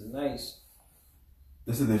 Them niggas is nice.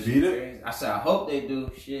 They said they beat it? I said, I hope they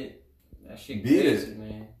do. Shit. That shit beat crazy,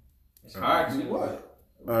 man. It's hard to. What?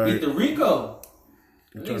 Beat the Rico.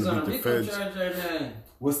 You're niggas on a Rico charge right now.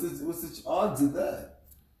 What's the odds of that?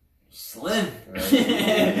 Slim.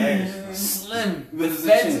 Slim. The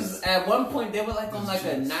feds is, at one point they were like on like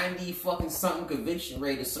a 90 fucking something conviction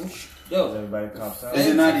rate or some shit. Yo, everybody cops out. Is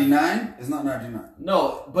it 99? It's not 99.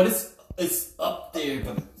 No, but it's up there.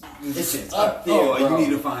 But it's up there. Oh, bro. You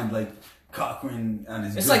need to find like Cochran and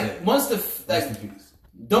his. It's like once the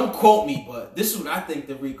don't quote me, but this is what I think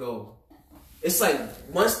the Rico. It's like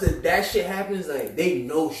once that shit happens, like they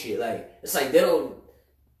know shit. Like it's like they don't.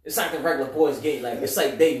 It's like the regular boys game. Like it's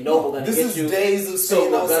like they know we're gonna get you. This is days of so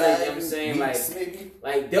we're gonna, outside. you know what I'm saying?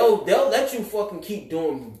 Like they'll let you fucking keep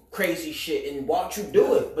doing crazy shit and watch you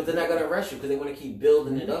do it, but they're not gonna arrest you because they want to keep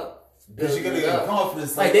building it up. Because you're gonna get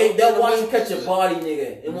confidence. Like they'll watch you catch a body,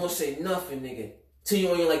 nigga, and won't say nothing, nigga. Till you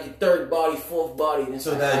on your like your third body, fourth body. And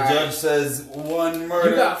so like, that judge says one murder.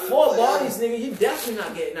 You got 4 bodies, nigga. You definitely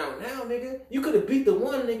not getting out now, nigga. You could have beat the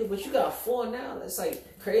one, nigga, but you got 4 now. That's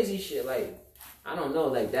like crazy shit. Like I don't know,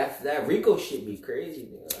 like that Rico shit be crazy,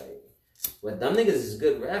 nigga. Like, but them niggas is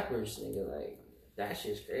good rappers, nigga. Like that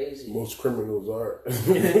shit's crazy. Most criminals are.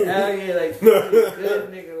 Hell yeah, like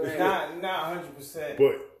good nigga. Like, not 100%,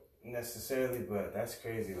 but necessarily, but that's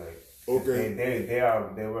crazy. Like okay,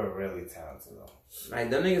 they were really talented though. Like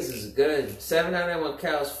them niggas is good. 7991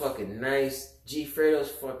 Cal's fucking nice. G Fredo's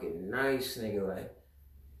fucking nice, nigga. Like.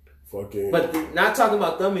 Fucking. But not talking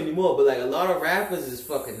about them anymore, but like a lot of rappers is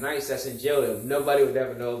fucking nice that's in jail that nobody would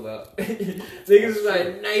ever know about. Niggas is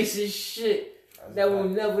like nice as shit that we'll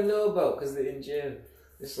never know about because they're in jail.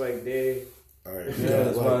 It's like All right, we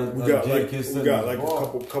got like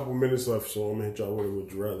a couple minutes left, so I'm gonna hit y'all with it.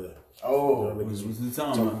 Would you rather? Oh, what's the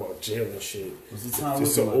time? Talking about jail and shit. What's the time?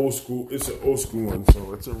 It's an old school one,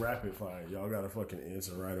 so it's a rapid fire. Y'all gotta fucking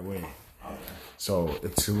answer right away. Okay. So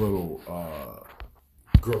it's a little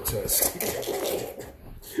grotesque.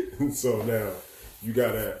 So now you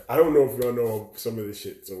gotta. I don't know if y'all know some of this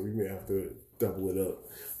shit, so we may have to double it up.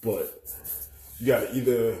 But you gotta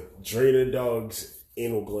either drain a dog's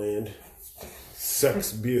anal gland.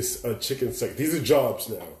 Be a chicken sex. These are jobs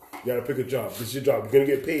now. You gotta pick a job. This is your job. You're gonna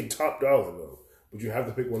get paid top dollar though, but you have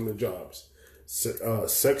to pick one of the jobs.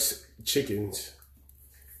 Sex chickens,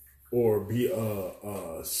 or be I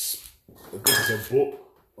think it's a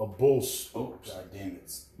bull's. Oh, god damn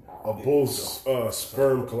it! A bull's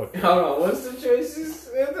sperm collector. Hold on, what's the choices?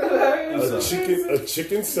 A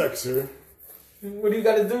chicken sexer. What do you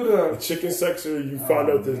got to do to them? A chicken sexer, you find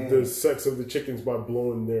out the sex of the chickens by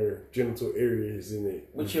blowing their genital areas in it.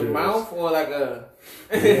 With your mouth or like a...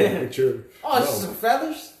 with your mouth. Some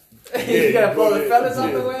feathers? Yeah, you got to blow the feathers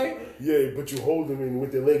out the way? Yeah, but you hold them in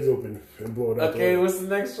with their legs open and blow it out. Okay, what's the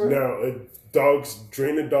next one? Now,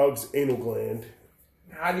 drain a dog's anal gland.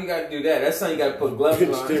 How do you got to do that? That's something you got to put gloves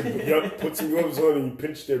on. Put some gloves on and you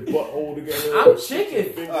pinch their butthole together. I'm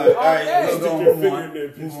chicken. All right, let's stick your finger in there,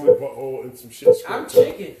 pinch their butthole and some shit. I'm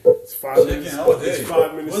chicken. It's 5 minutes. It's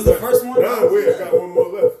 5 minutes. What's the first one? Nah, wait, I got one more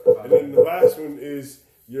left. And then the last one is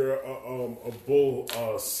you're a bull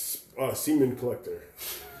semen collector.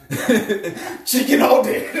 Chicken all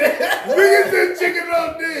day. Look at that chicken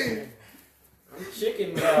all day.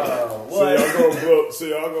 Chicken, what? So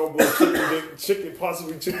y'all gonna blow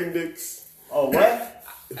possibly chicken dicks. Oh, what?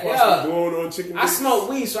 Possibly blowing on chicken dicks. I smoke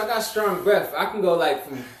weed, so I got strong breath. I can go like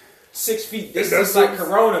from 6 feet. This is like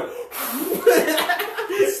Corona.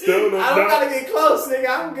 Still I don't gotta get close, nigga.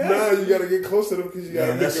 I'm good. Nah, you gotta get close to them because you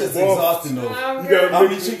gotta make that shit's exhausting though. How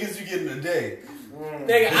many chickens you get in a day?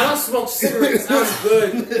 Nigga, I don't smoke cigarettes. I'm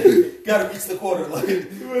good. Gotta reach the quarter like.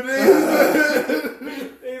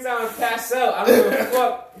 Niggas, I'm gonna pass out. I don't give a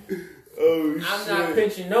fuck. Oh, I'm not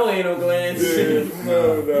pinching no anal glands. Yeah,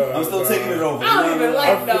 no. I'm still taking it over. I don't even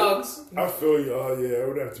like dogs. I feel you. Oh yeah, I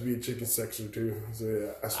would have to be a chicken sexer too. So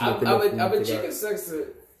yeah, I smoke I'm a chicken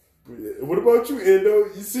sexer. What about you, Endo?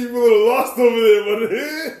 You seem a little lost over there, but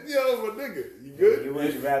yo, my nigga, you good? You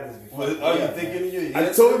would rather before. Are you thinking? I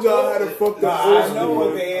told y'all I had a fucked up. I know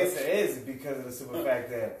what the answer is because of the simple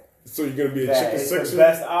fact that. So you're gonna be a chicken sexer? It's the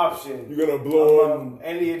best option. You're gonna blow on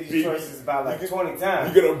any of these choices about like 20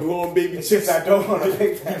 times. You're gonna blow on baby chicks. I don't want to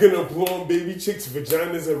pick that. You're gonna blow on baby chicks'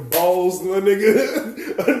 vaginas and balls, my nigga.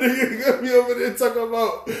 A nigga gonna be over there talking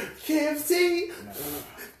about KFC,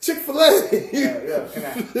 Chick-fil-A. Yeah. Can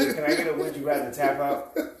I get a would you rather tap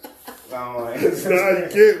out? Nah, you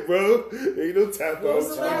can't, bro. Ain't no tap out.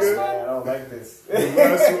 I don't like this. The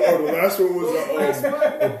last one was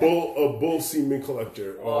a bull semen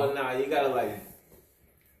collector. Oh, nah, you gotta like.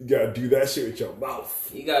 You gotta do that shit with your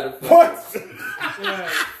mouth. You gotta. What?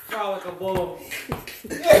 Frolic a bull.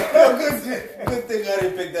 Good thing I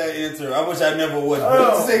didn't pick that answer. I wish I never would.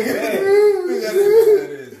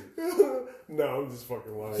 No, I'm just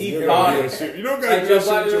fucking lying. He partied. You don't gotta do that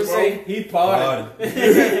shit with your mouth. He partied. He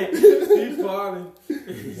partied.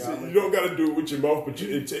 You don't gotta do it with your mouth, but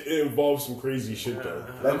it involves some crazy shit though.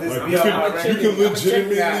 Let this like, be on my record. You can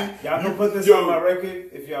legitimately. Y'all can put this on my record.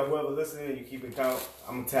 If y'all whoever listening, you keep it count.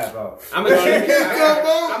 I'm gonna tap out. I'm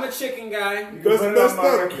a chicken guy. That's messed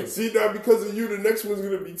up. See now, because of you, the next one's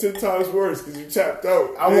gonna be 10 times worse because you tapped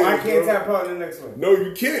out. I can't tap out in the next one. No,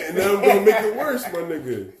 you can't, and now I'm gonna make it worse, my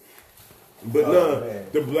nigga. But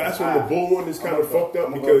the last one, the bull one, is kind of fucked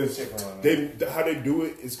up because how they do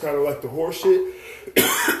it is kind of like the horse shit.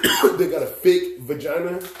 They got a fake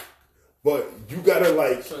vagina, but you gotta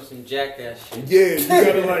like some jackass shit. Yeah, you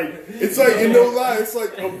gotta like it's like no lie, it's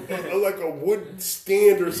like a wood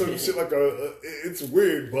stand or some shit like it's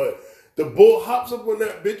weird, but the bull hops up on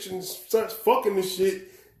that bitch and starts fucking the shit,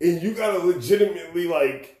 and you gotta legitimately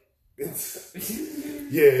like it's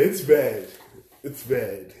bad. It's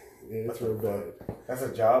bad. Yeah, it's real bad. That's a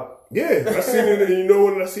job? Yeah, I seen it. You know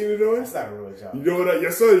what I seen it doing? That's not a real job. You know what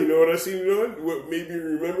yes sir, you know what I seen it doing? What made me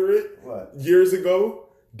remember it? What? Years ago,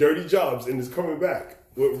 Dirty Jobs, and it's coming back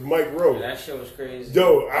with Mike Rowe. That shit was crazy.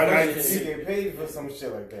 Yo, I get paid for some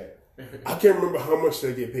shit like that. I can't remember how much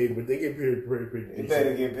they get paid, but they get paid pretty They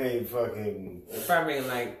better get paid fucking... Probably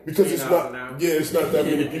like because it's not... Now. Yeah, it's not that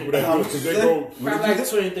many people that do it, because they go... Probably like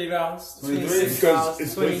 $23.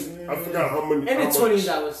 $26. I forgot how many... And the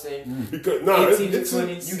 $20 thing. Because, no, it's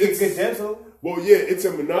 20s. You get good dental. Well, yeah, it's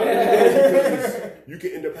a monopoly because you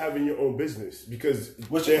can end up having your own business because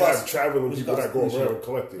they have traveling people that go around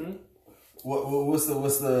collecting. what's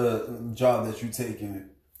the job that you taking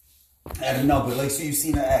at a number? Like, so you've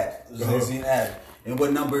seen an ad. You've seen an ad. And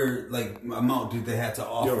what number, like, amount did they have to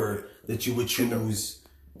offer that you would choose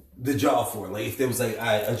the job for? Like, if there was, like,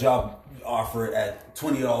 a job offer at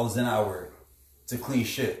 $20 an hour to clean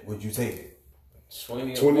shit, would you take it?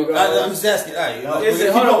 $20. I'm just asking. All right.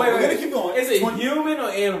 We're going to keep going. Is it human or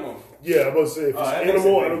animal? Yeah, I'm about to say, if it's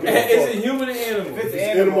animal, I don't give a fuck. Is it human or animal? If it's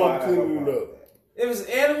animal, I'm cleaning it up. If it's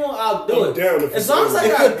animal, I'll do it. Down as long as I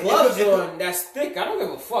got gloves on that's thick, I don't give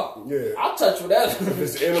a fuck. Yeah. I'll touch whatever. If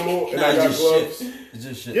it's animal and I got gloves. It's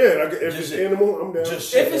just shit. Yeah, if it's animal, I'm down.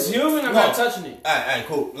 If it's human, I'm not touching it. All right,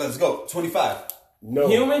 cool. Let's go. 25. No.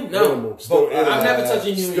 Human? No. Animal. Still animal. I'm never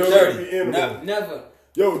touching human. Still 30. Animal. Never.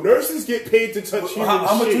 Yo, nurses get paid to touch human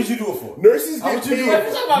How much shit. would you do it for? Nurses get paid.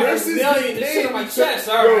 Nurses get paid on my chest.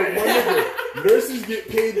 All right. Yo, my nigga, nurses get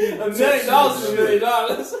paid to $1 million is $1 million.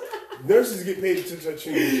 Nurses get paid to touch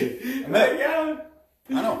human shit. Yeah.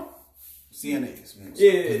 I know. CNAs.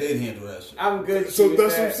 Yeah. They handle that shit. I'm good. So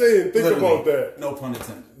that's what I'm saying. Think about that. No pun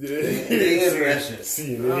intended. Yeah. They handle that shit.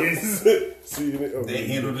 CNAs. CNAs. They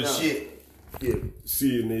handle the shit. Yeah,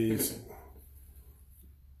 CNAs.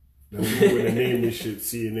 That's what we're gonna name this shit.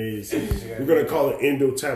 CNAs. We're gonna call it endotap.